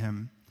done to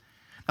him.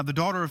 Now the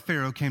daughter of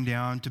Pharaoh came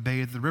down to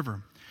bathe at the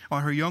river.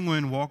 While her young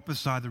women walked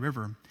beside the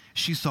river,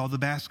 she saw the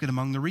basket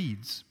among the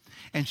reeds.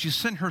 And she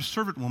sent her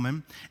servant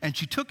woman, and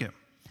she took it,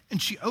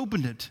 and she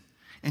opened it,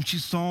 and she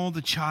saw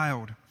the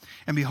child.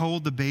 And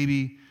behold, the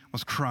baby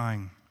was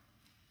crying.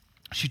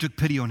 She took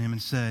pity on him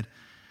and said,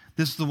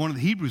 "This is the one of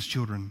the Hebrews'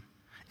 children."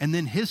 And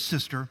then his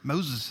sister,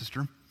 Moses'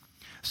 sister,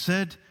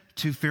 said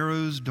to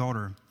Pharaoh's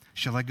daughter,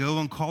 "Shall I go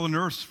and call a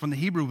nurse from the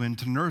Hebrew women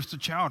to nurse the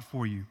child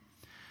for you?"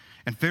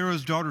 And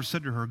Pharaoh's daughter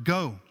said to her,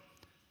 "Go."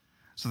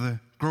 So the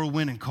girl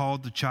went and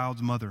called the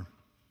child's mother.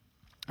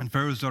 And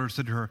Pharaoh's daughter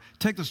said to her,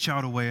 "Take this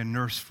child away and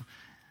nurse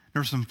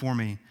him for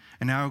me,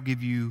 and I will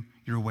give you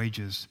your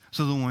wages."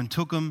 So the woman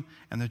took him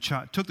and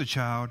took the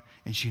child,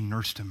 and she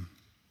nursed him.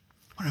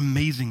 What an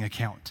amazing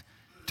account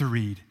to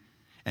read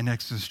in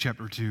Exodus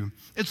chapter 2.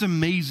 It's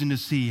amazing to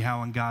see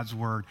how in God's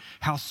word,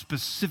 how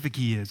specific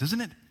he is,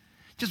 isn't it?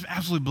 Just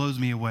absolutely blows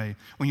me away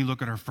when you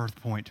look at our first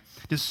point,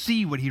 to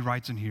see what he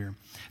writes in here.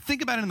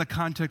 Think about it in the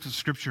context of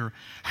Scripture,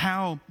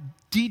 how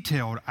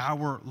detailed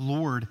our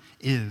Lord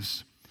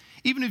is.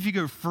 Even if you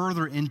go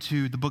further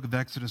into the book of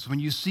Exodus, when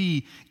you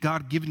see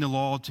God giving the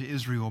law to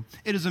Israel,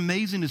 it is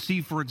amazing to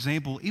see, for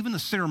example, even the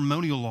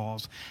ceremonial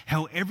laws,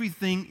 how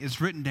everything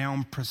is written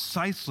down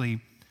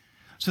precisely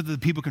so that the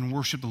people can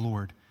worship the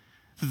Lord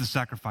through the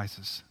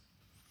sacrifices.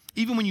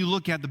 Even when you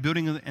look at the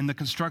building and the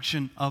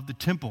construction of the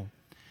temple,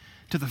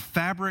 to the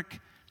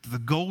fabric, to the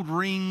gold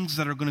rings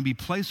that are going to be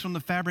placed on the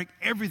fabric,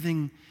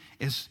 everything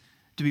is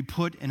to be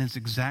put in its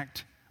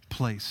exact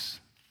place.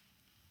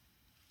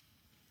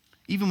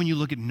 Even when you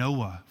look at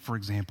Noah, for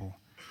example,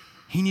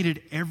 he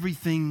needed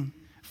everything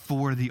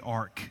for the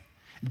ark,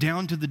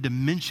 down to the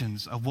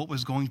dimensions of what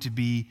was going to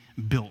be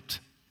built.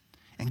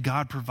 And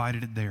God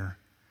provided it there.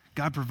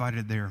 God provided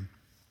it there.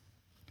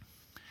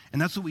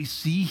 And that's what we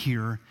see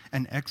here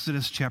in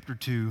Exodus chapter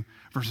 2,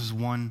 verses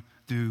 1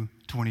 through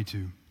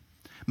 22.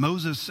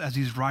 Moses, as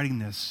he's writing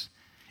this,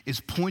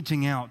 is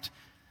pointing out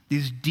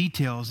these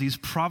details, this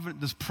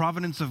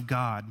providence of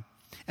God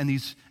and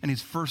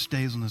these first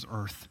days on this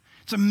earth.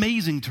 It's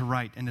amazing to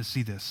write and to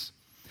see this.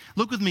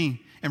 Look with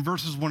me in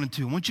verses 1 and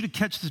 2. I want you to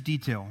catch this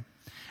detail.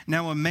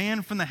 Now a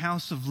man from the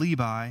house of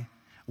Levi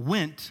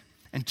went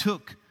and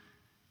took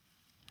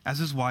as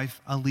his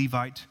wife a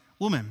Levite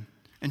woman,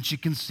 and she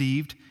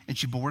conceived and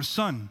she bore a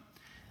son.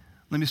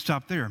 Let me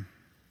stop there.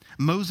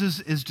 Moses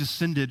is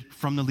descended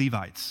from the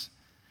Levites.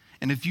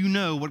 And if you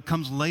know what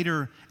comes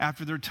later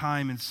after their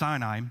time in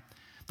Sinai,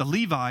 the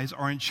Levites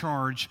are in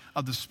charge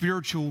of the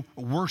spiritual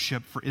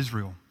worship for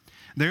Israel.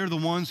 They're the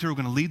ones who are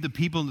going to lead the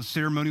people in the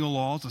ceremonial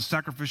laws, the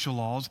sacrificial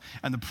laws,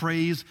 and the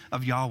praise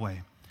of Yahweh.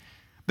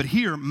 But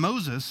here,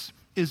 Moses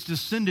is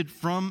descended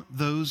from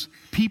those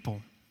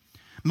people.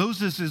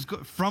 Moses is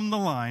from the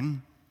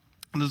line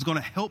and is going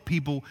to help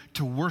people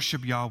to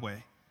worship Yahweh,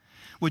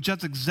 which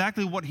that's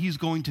exactly what he's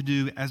going to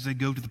do as they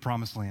go to the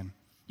promised land.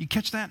 You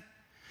catch that?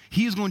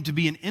 He is going to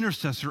be an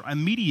intercessor, a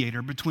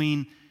mediator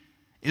between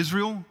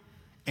Israel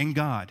and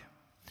God.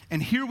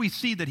 And here we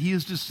see that he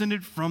is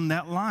descended from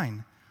that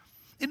line.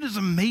 It is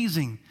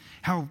amazing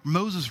how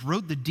Moses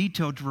wrote the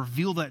detail to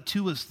reveal that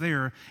to us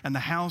there in the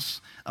house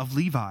of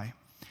Levi.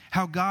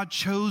 How God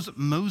chose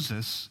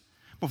Moses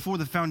before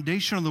the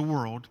foundation of the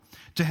world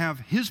to have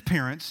his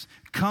parents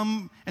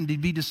come and to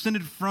be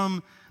descended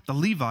from the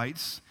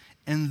Levites.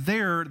 And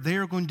there they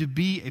are going to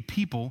be a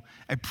people,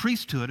 a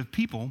priesthood of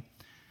people,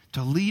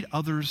 to lead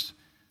others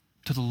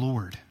to the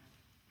Lord.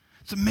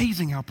 It's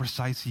amazing how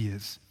precise he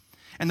is.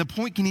 And the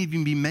point can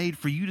even be made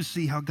for you to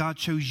see how God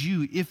chose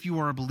you if you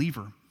are a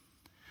believer,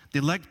 the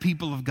elect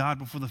people of God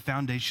before the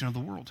foundation of the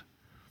world.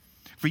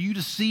 For you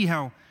to see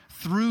how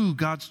through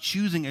God's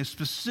choosing a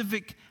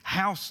specific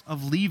house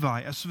of Levi,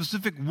 a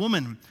specific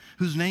woman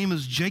whose name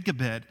is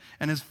Jochebed,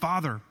 and his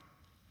father,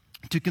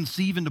 to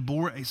conceive and to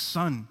bore a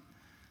son.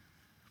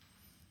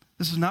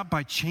 This is not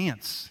by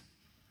chance.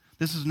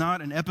 This is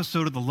not an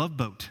episode of The Love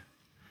Boat.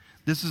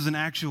 This is an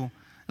actual,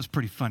 it's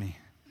pretty funny.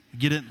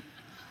 Get it?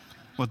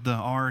 With the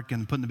ark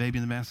and putting the baby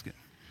in the basket.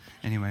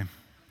 Anyway,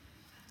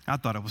 I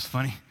thought it was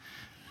funny.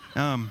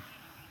 I'm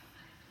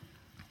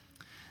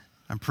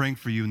praying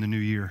for you in the new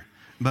year.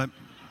 But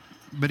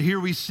here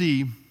we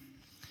see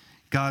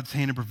God's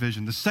hand of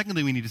provision. The second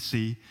thing we need to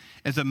see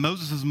is that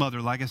Moses' mother,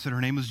 like I said,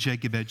 her name was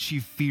Jochebed. She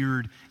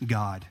feared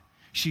God.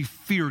 She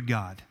feared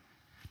God.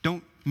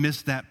 Don't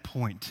miss that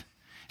point.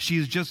 She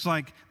is just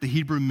like the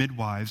Hebrew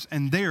midwives.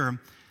 And there,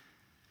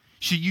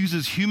 she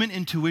uses human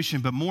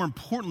intuition, but more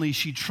importantly,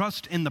 she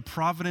trusts in the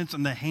providence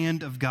and the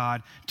hand of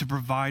God to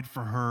provide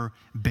for her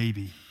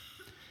baby.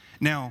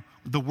 Now,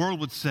 the world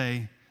would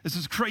say, this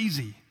is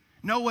crazy.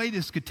 No way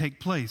this could take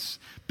place.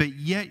 But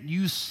yet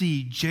you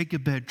see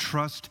Jochebed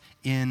trust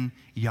in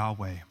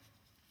Yahweh.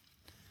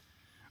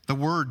 The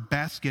word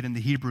basket in the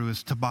Hebrew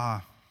is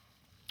tabah,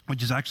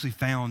 which is actually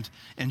found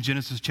in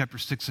Genesis chapter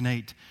 6 and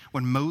 8.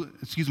 When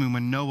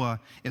Noah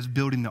is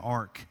building the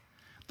ark,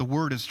 the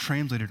word is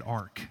translated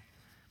ark.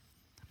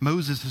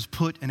 Moses is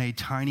put in a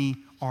tiny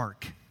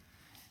ark.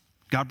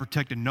 God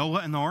protected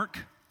Noah in the ark,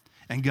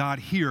 and God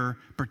here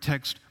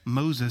protects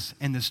Moses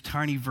in this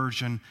tiny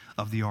version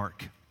of the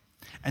ark.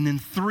 And then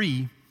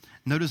 3,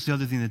 notice the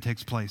other thing that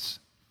takes place.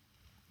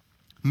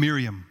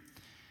 Miriam,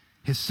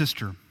 his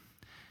sister.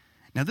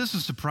 Now this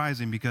is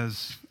surprising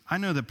because I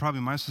know that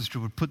probably my sister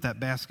would put that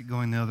basket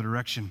going the other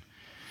direction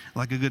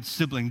like a good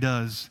sibling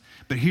does.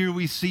 But here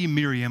we see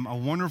Miriam, a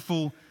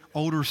wonderful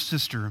older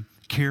sister,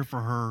 care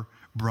for her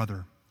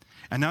brother.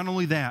 And not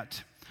only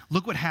that,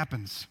 look what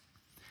happens.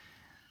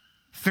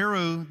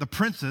 Pharaoh, the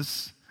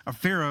princess of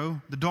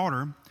Pharaoh, the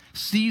daughter,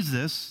 sees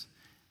this,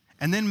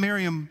 and then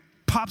Miriam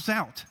pops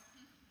out.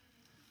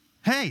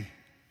 Hey,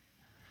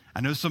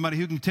 I know somebody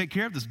who can take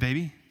care of this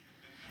baby,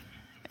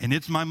 and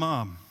it's my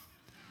mom,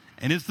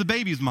 and it's the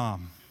baby's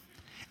mom.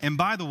 And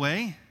by the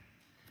way,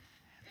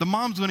 the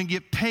mom's going to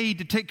get paid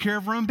to take care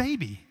of her own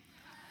baby.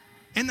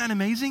 Isn't that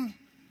amazing?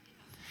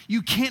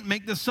 You can't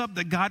make this up,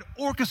 that God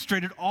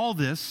orchestrated all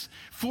this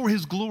for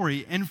his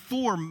glory and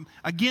for,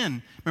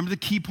 again, remember the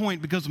key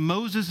point, because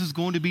Moses is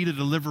going to be the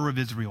deliverer of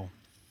Israel.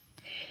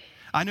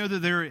 I know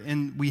that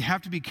and we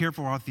have to be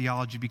careful with our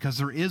theology because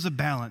there is a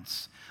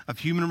balance of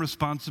human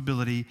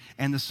responsibility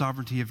and the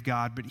sovereignty of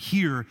God, but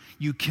here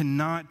you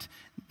cannot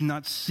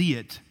not see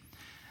it.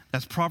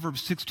 As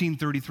Proverbs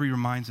 16:33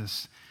 reminds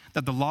us,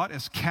 that the lot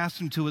is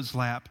cast into his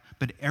lap,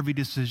 but every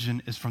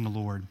decision is from the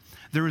Lord.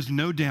 There is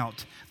no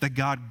doubt that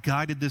God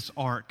guided this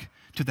ark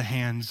to the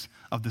hands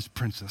of this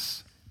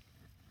princess.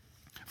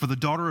 For the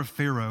daughter of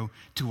Pharaoh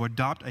to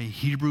adopt a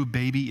Hebrew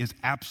baby is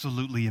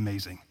absolutely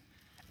amazing.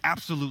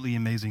 Absolutely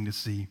amazing to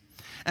see.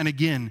 And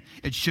again,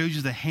 it shows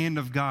you the hand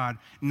of God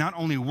not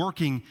only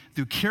working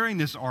through carrying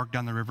this ark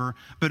down the river,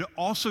 but it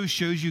also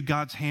shows you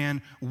God's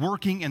hand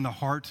working in the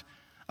heart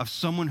of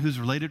someone who's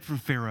related from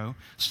Pharaoh,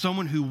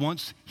 someone who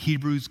wants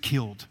Hebrews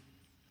killed.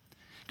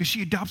 Because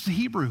she adopts the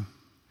Hebrew.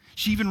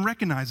 She even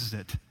recognizes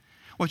it,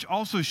 which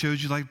also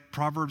shows you, like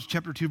Proverbs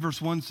chapter 2,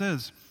 verse 1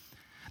 says,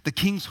 the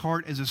king's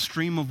heart is a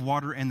stream of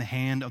water in the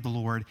hand of the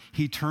Lord.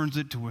 He turns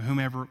it to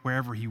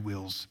wherever he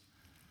wills.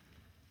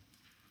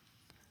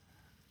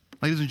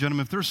 Ladies and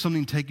gentlemen, if there's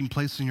something taking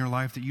place in your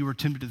life that you are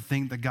tempted to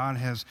think that God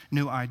has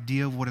no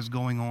idea of what is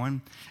going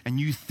on, and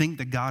you think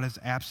that God is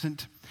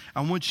absent,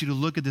 I want you to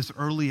look at this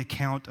early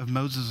account of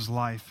Moses'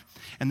 life.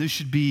 And this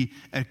should be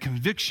a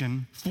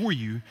conviction for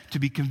you to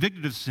be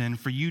convicted of sin,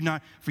 for you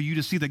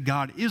to see that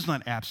God is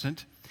not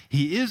absent.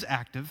 He is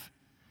active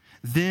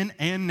then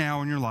and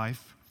now in your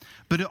life.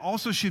 But it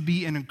also should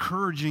be an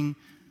encouraging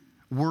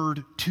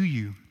word to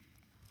you.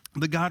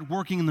 The God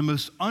working in the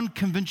most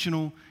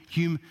unconventional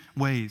human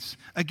ways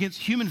against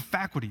human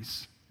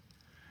faculties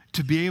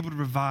to be able to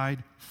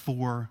provide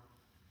for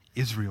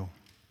Israel.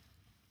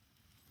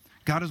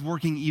 God is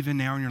working even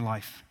now in your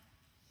life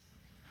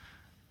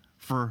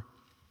for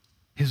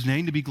his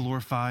name to be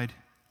glorified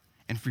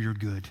and for your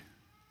good.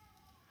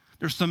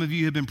 There's some of you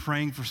who have been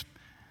praying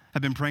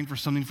for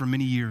something for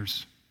many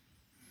years,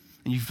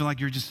 and you feel like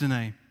you're just in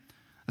a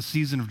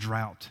season of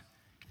drought.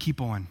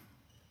 Keep on.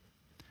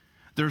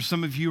 There are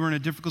some of you who are in a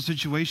difficult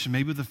situation,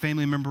 maybe with a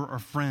family member or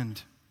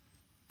friend.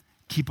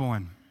 Keep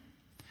on.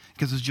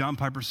 Because as John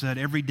Piper said,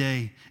 every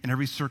day in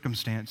every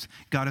circumstance,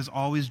 God is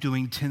always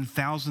doing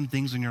 10,000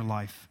 things in your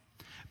life,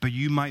 but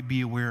you might be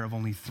aware of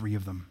only 3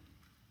 of them.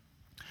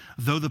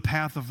 Though the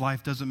path of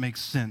life doesn't make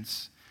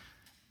sense,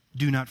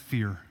 do not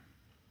fear.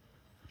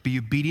 Be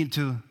obedient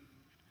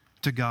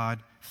to God,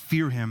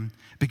 fear him,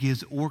 because he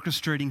is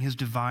orchestrating his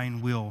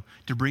divine will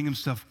to bring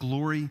himself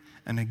glory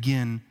and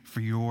again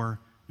for your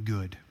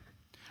good.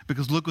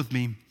 Because look with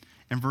me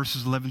in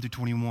verses 11 to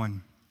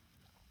 21.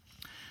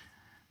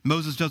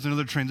 Moses does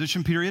another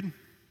transition period,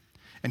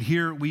 and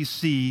here we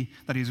see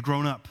that he's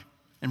grown up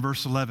in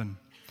verse 11.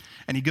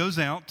 And he goes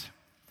out,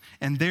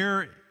 and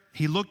there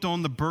he looked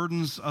on the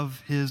burdens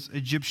of his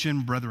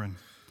Egyptian brethren.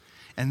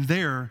 And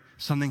there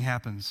something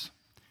happens.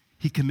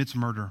 He commits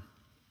murder.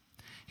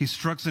 He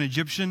strikes an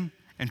Egyptian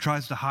and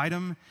tries to hide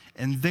him.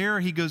 And there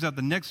he goes out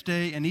the next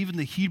day, and even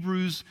the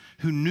Hebrews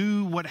who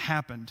knew what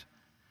happened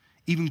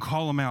even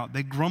call him out.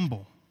 They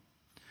grumble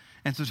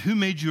and says, "Who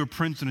made you a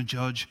prince and a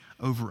judge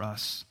over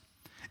us?"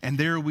 And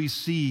there we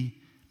see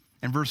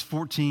in verse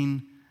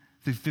 14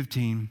 through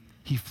 15,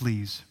 he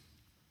flees.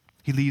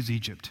 He leaves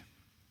Egypt.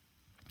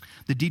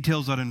 The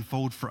details that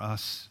unfold for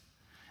us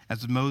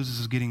as Moses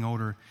is getting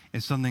older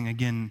is something,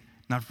 again,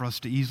 not for us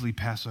to easily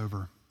pass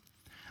over.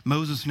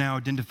 Moses now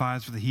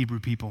identifies for the Hebrew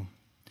people.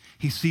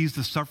 He sees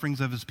the sufferings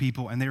of his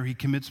people, and there he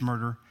commits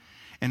murder,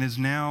 and his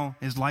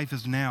life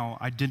is now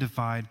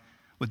identified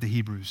with the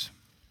Hebrews.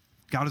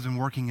 God has been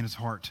working in his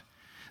heart.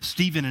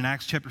 Stephen in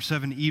Acts chapter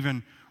 7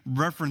 even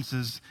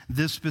references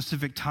this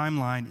specific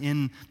timeline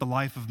in the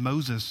life of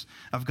Moses,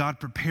 of God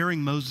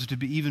preparing Moses to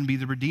even be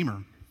the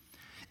Redeemer.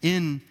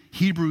 In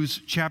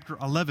Hebrews chapter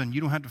 11, you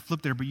don't have to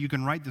flip there, but you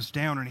can write this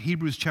down. In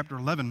Hebrews chapter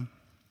 11,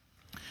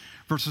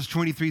 verses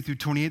 23 through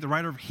 28, the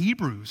writer of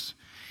Hebrews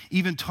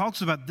even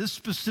talks about this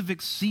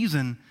specific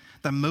season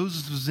that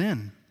Moses was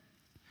in.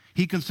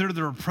 He considered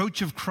the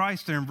reproach of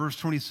Christ there in verse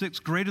 26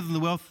 greater than the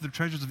wealth of the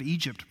treasures of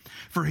Egypt,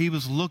 for he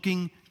was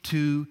looking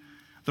to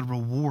the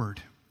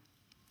reward.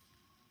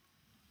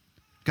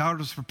 God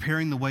was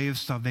preparing the way of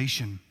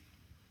salvation.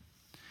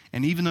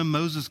 And even though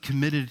Moses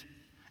committed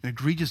an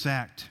egregious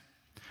act,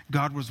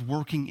 God was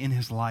working in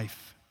his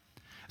life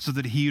so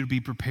that he would be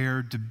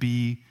prepared to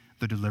be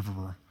the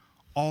deliverer.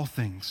 All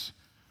things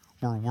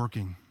were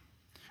working.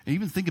 And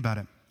even think about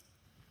it.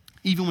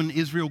 Even when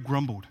Israel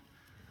grumbled,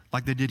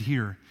 like they did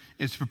here,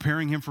 it's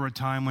preparing him for a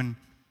time when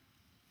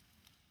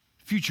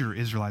future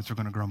Israelites are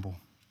going to grumble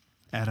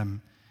at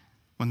him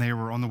when they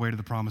were on the way to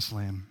the promised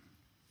land.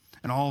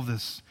 And all of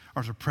this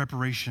are a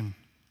preparation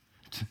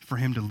for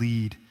him to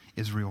lead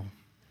Israel.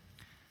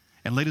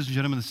 And ladies and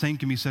gentlemen, the same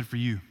can be said for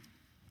you.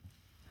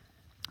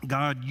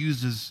 God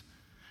uses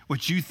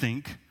what you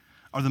think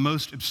are the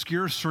most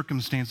obscure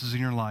circumstances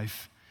in your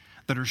life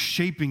that are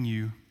shaping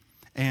you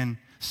and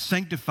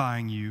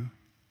sanctifying you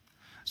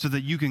so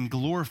that you can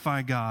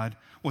glorify God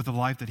with the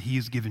life that he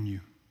has given you.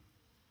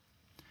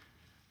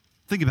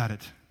 Think about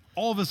it.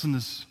 All of us in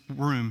this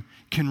room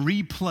can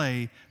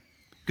replay,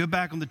 go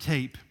back on the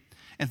tape,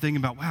 and think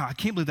about, wow, I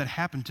can't believe that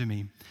happened to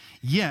me.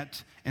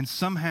 Yet, and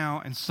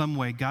somehow, in some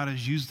way, God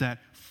has used that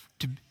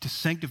to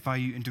sanctify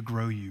you and to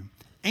grow you.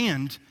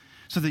 And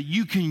so that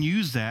you can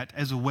use that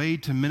as a way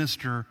to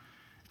minister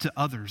to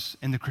others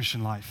in the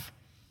Christian life.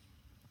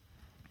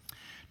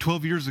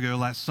 12 years ago,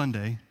 last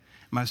Sunday,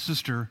 my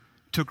sister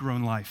took her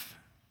own life.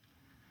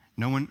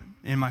 No one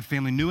in my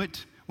family knew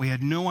it. We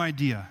had no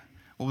idea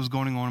what was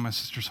going on in my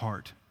sister's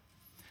heart.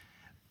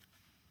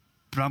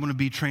 But I'm going to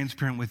be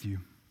transparent with you.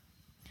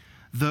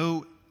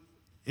 Though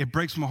it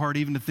breaks my heart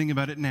even to think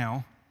about it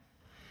now,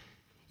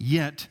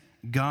 yet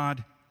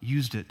God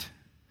used it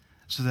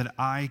so that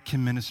I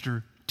can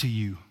minister to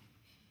you.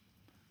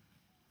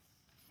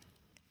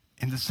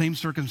 In the same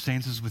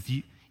circumstances with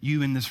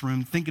you in this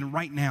room, thinking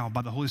right now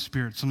by the Holy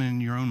Spirit, something in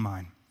your own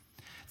mind.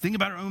 Think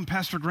about our own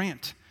Pastor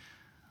Grant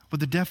with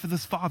the death of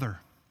his father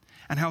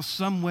and how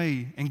some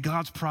way in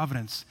God's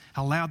providence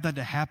allowed that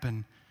to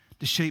happen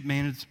to shape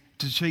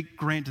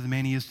Grant to the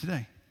man he is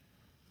today.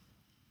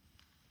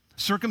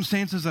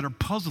 Circumstances that are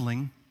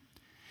puzzling,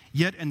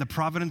 yet in the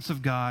providence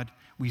of God,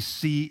 we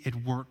see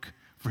it work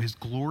for his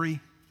glory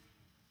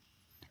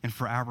and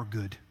for our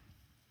good.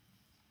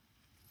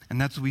 And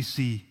that's what we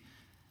see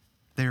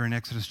there in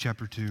Exodus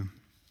chapter 2.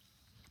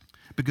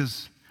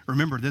 Because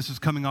remember, this is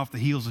coming off the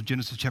heels of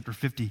Genesis chapter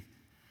 50,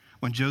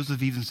 when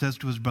Joseph even says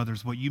to his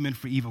brothers, what you meant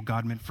for evil,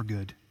 God meant for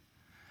good.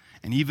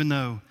 And even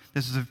though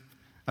this is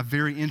a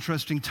very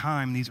interesting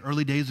time, these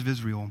early days of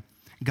Israel,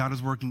 God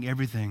is working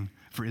everything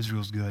for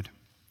Israel's good.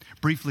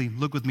 Briefly,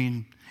 look with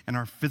me in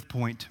our fifth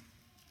point.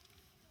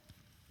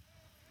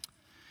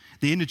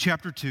 The end of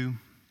chapter 2,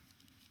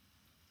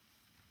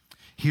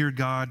 here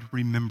God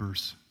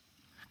remembers.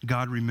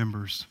 God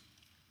remembers.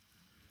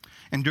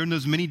 And during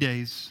those many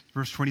days,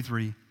 verse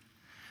 23,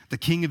 the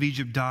king of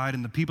Egypt died,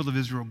 and the people of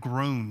Israel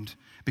groaned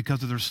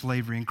because of their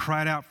slavery and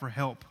cried out for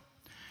help.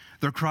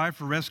 Their cry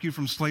for rescue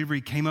from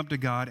slavery came up to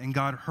God, and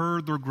God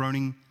heard their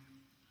groaning,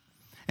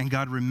 and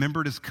God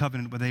remembered his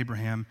covenant with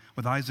Abraham,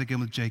 with Isaac,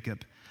 and with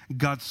Jacob.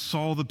 God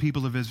saw the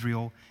people of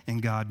Israel,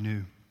 and God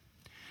knew.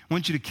 I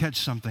want you to catch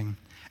something.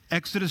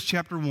 Exodus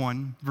chapter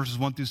 1, verses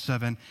 1 through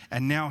 7,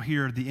 and now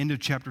here at the end of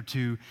chapter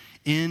 2,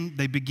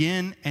 they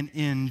begin and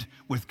end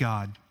with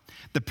God.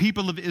 The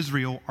people of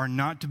Israel are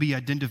not to be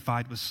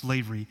identified with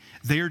slavery.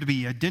 They are to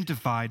be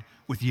identified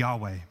with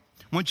Yahweh.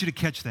 I want you to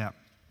catch that.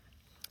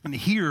 And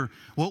hear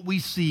what we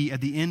see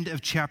at the end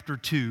of chapter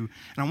 2.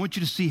 And I want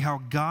you to see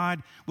how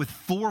God, with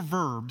 4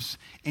 verbs,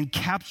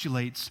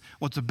 encapsulates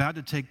what's about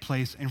to take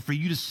place, and for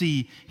you to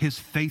see his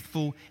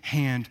faithful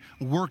hand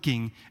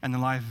working in the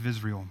life of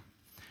Israel.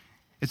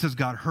 It says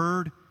God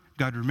heard,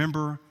 God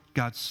remembered,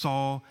 God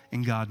saw,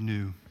 and God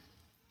knew.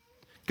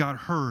 God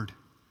heard.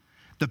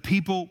 The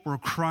people were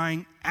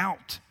crying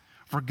out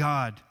for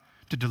God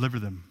to deliver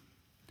them.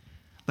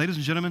 Ladies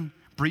and gentlemen,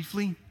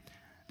 briefly,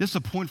 this is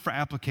a point for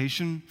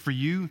application for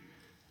you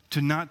to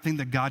not think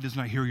that God does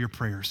not hear your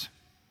prayers.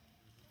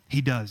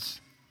 He does,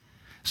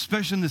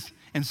 especially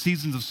in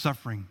seasons of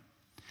suffering.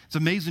 It's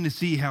amazing to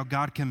see how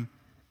God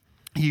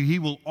He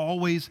will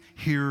always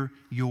hear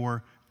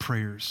your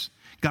prayers.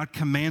 God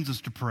commands us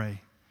to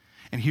pray.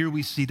 And here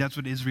we see that's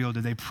what Israel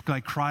did. They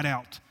cried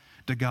out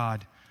to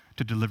God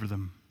to deliver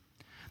them.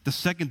 The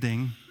second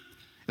thing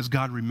is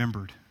God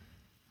remembered.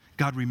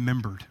 God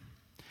remembered.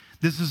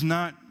 This is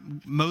not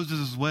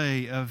Moses'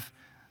 way of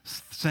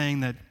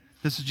saying that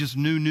this is just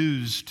new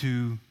news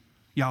to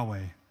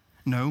Yahweh.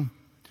 No,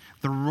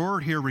 the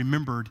word here,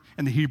 remembered,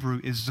 in the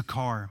Hebrew is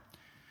zakar,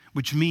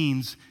 which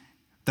means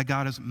that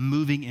God is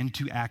moving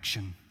into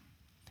action.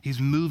 He's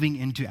moving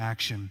into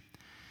action.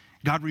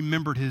 God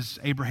remembered his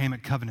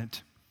Abrahamic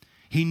covenant.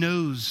 He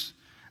knows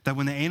that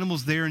when the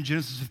animals there in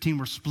Genesis 15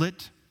 were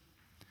split,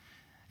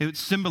 it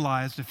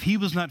symbolized if he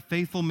was not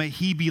faithful, may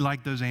he be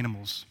like those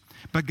animals.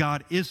 But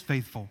God is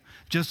faithful,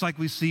 just like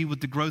we see with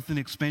the growth and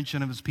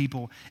expansion of his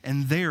people.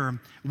 And there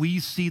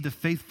we see the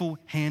faithful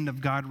hand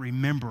of God,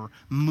 remember,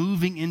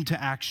 moving into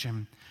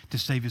action to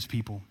save his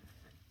people.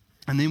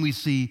 And then we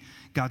see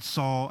God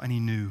saw and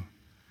he knew.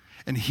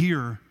 And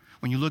here,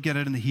 when you look at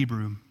it in the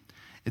Hebrew,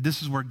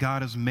 this is where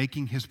God is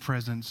making his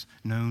presence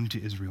known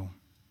to Israel.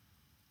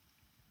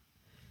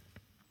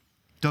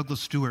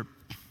 Douglas Stewart,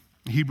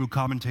 a Hebrew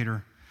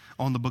commentator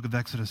on the book of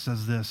Exodus,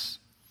 says this: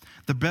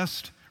 the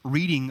best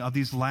reading of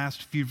these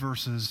last few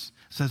verses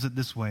says it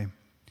this way: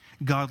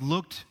 God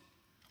looked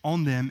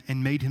on them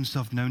and made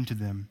himself known to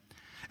them.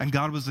 And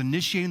God was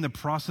initiating the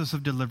process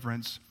of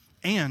deliverance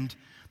and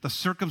the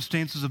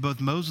circumstances of both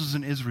Moses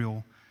and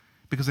Israel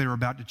because they were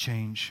about to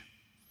change.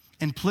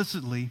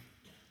 Implicitly,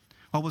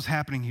 what was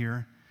happening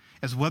here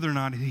is whether or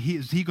not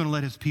is he going to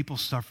let his people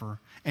suffer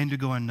and to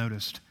go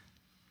unnoticed.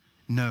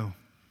 No.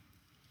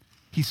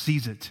 He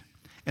sees it.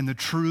 And the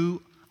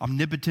true,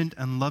 omnipotent,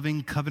 and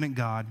loving covenant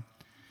God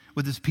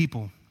with his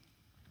people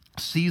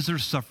sees their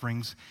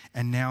sufferings,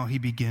 and now he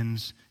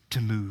begins to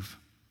move.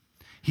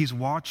 He's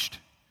watched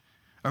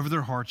over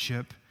their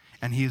hardship,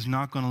 and he is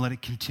not going to let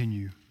it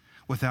continue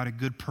without a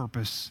good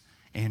purpose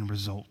and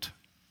result.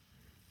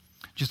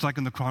 Just like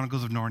in the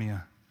Chronicles of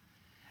Narnia,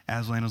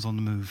 Aslan is on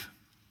the move.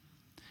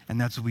 And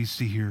that's what we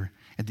see here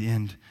at the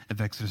end of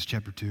Exodus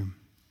chapter 2.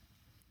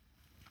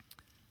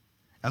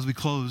 As we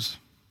close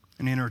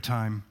and end our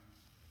time,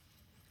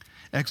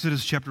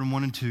 Exodus chapter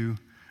 1 and 2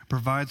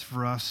 provides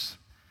for us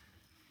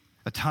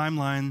a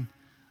timeline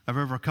of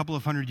over a couple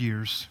of hundred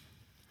years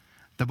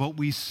that what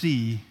we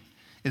see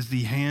is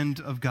the hand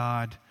of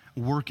God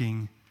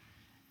working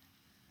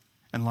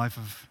in the life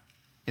of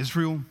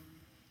Israel.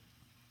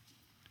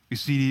 We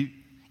see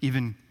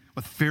even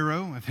with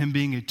Pharaoh, of him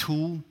being a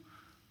tool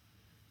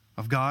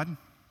of God.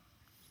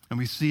 And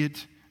we see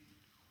it,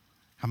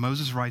 how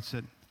Moses writes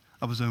it,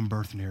 of his own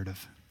birth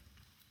narrative.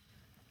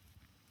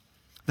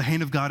 The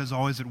hand of God is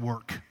always at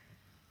work.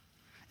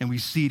 And we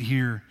see it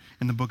here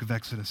in the book of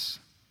Exodus.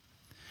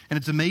 And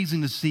it's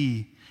amazing to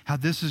see how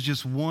this is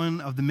just one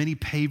of the many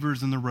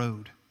pavers in the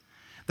road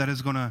that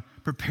is going to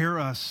prepare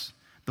us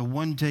to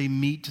one day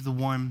meet the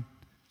one,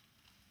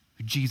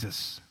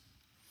 Jesus,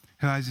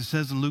 who, as it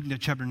says in Luke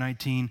chapter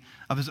 19,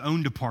 of his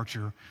own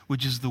departure,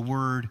 which is the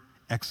word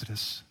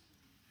Exodus.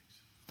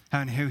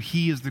 And how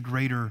he is the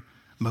greater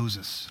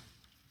Moses.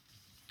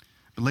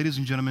 But ladies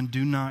and gentlemen,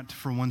 do not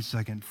for one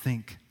second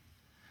think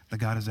that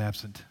God is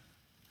absent,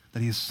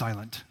 that he is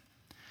silent.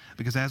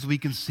 Because as we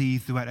can see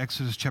throughout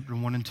Exodus chapter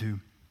 1 and 2,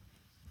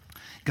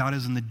 God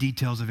is in the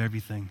details of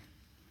everything,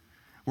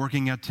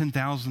 working out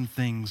 10,000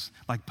 things,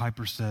 like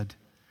Piper said,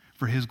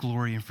 for his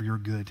glory and for your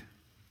good.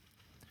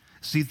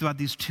 See throughout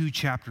these 2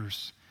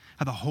 chapters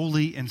how the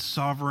holy and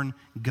sovereign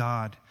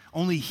God,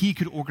 only he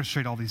could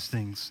orchestrate all these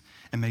things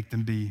and make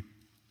them be.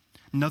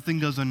 Nothing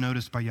goes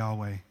unnoticed by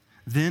Yahweh,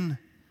 then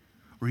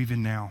or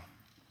even now.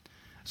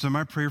 So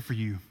my prayer for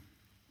you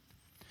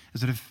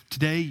is that if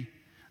today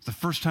is the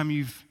first time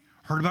you've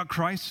heard about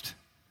Christ,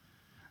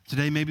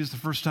 today maybe is the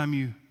first time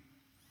you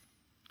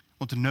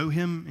want to know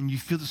him and you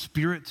feel the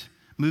Spirit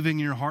moving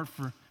in your heart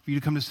for you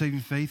to come to saving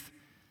faith,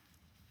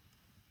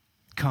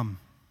 come.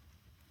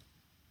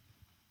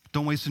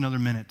 Don't waste another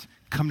minute.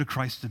 Come to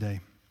Christ today.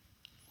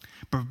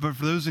 But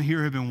for those in here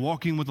who have been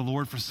walking with the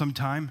Lord for some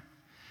time,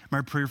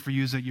 my prayer for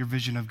you is that your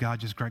vision of God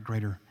just got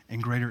greater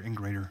and greater and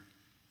greater.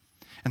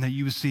 And that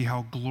you would see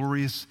how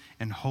glorious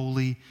and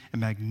holy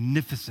and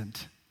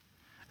magnificent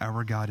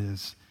our God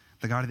is.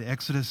 The God of the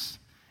Exodus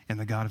and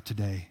the God of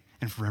today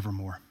and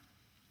forevermore.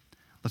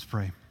 Let's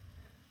pray.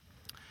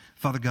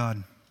 Father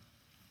God,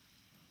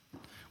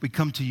 we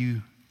come to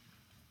you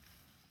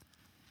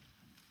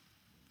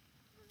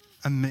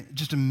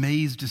just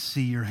amazed to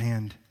see your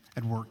hand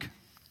at work.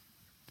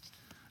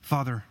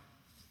 Father,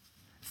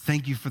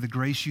 thank you for the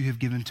grace you have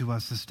given to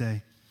us this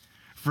day,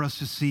 for us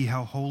to see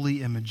how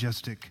holy and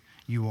majestic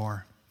you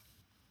are.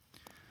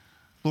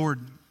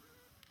 Lord,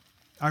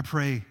 I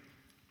pray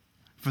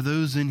for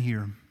those in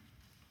here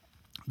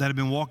that have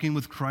been walking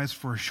with Christ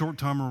for a short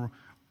time or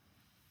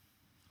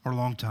a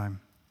long time.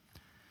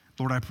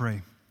 Lord, I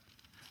pray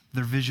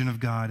their vision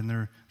of God and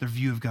their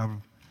view of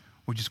God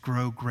will just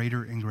grow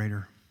greater and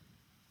greater.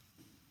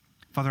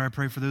 Father, I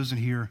pray for those in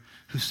here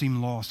who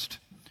seem lost,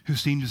 who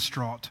seem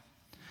distraught,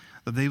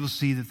 that they will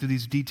see that through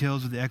these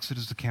details of the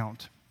Exodus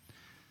account,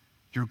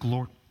 your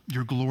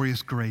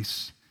glorious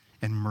grace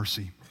and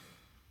mercy.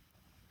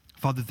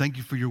 Father, thank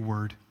you for your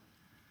word.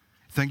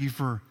 Thank you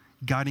for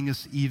guiding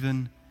us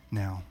even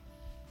now.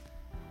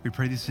 We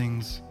pray these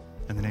things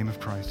In the name of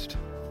Christ,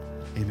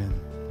 amen.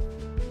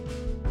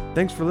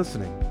 Thanks for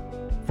listening.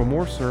 For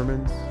more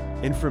sermons,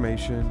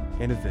 information,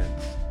 and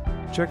events,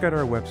 check out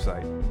our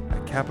website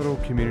at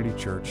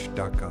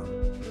capitalcommunitychurch.com.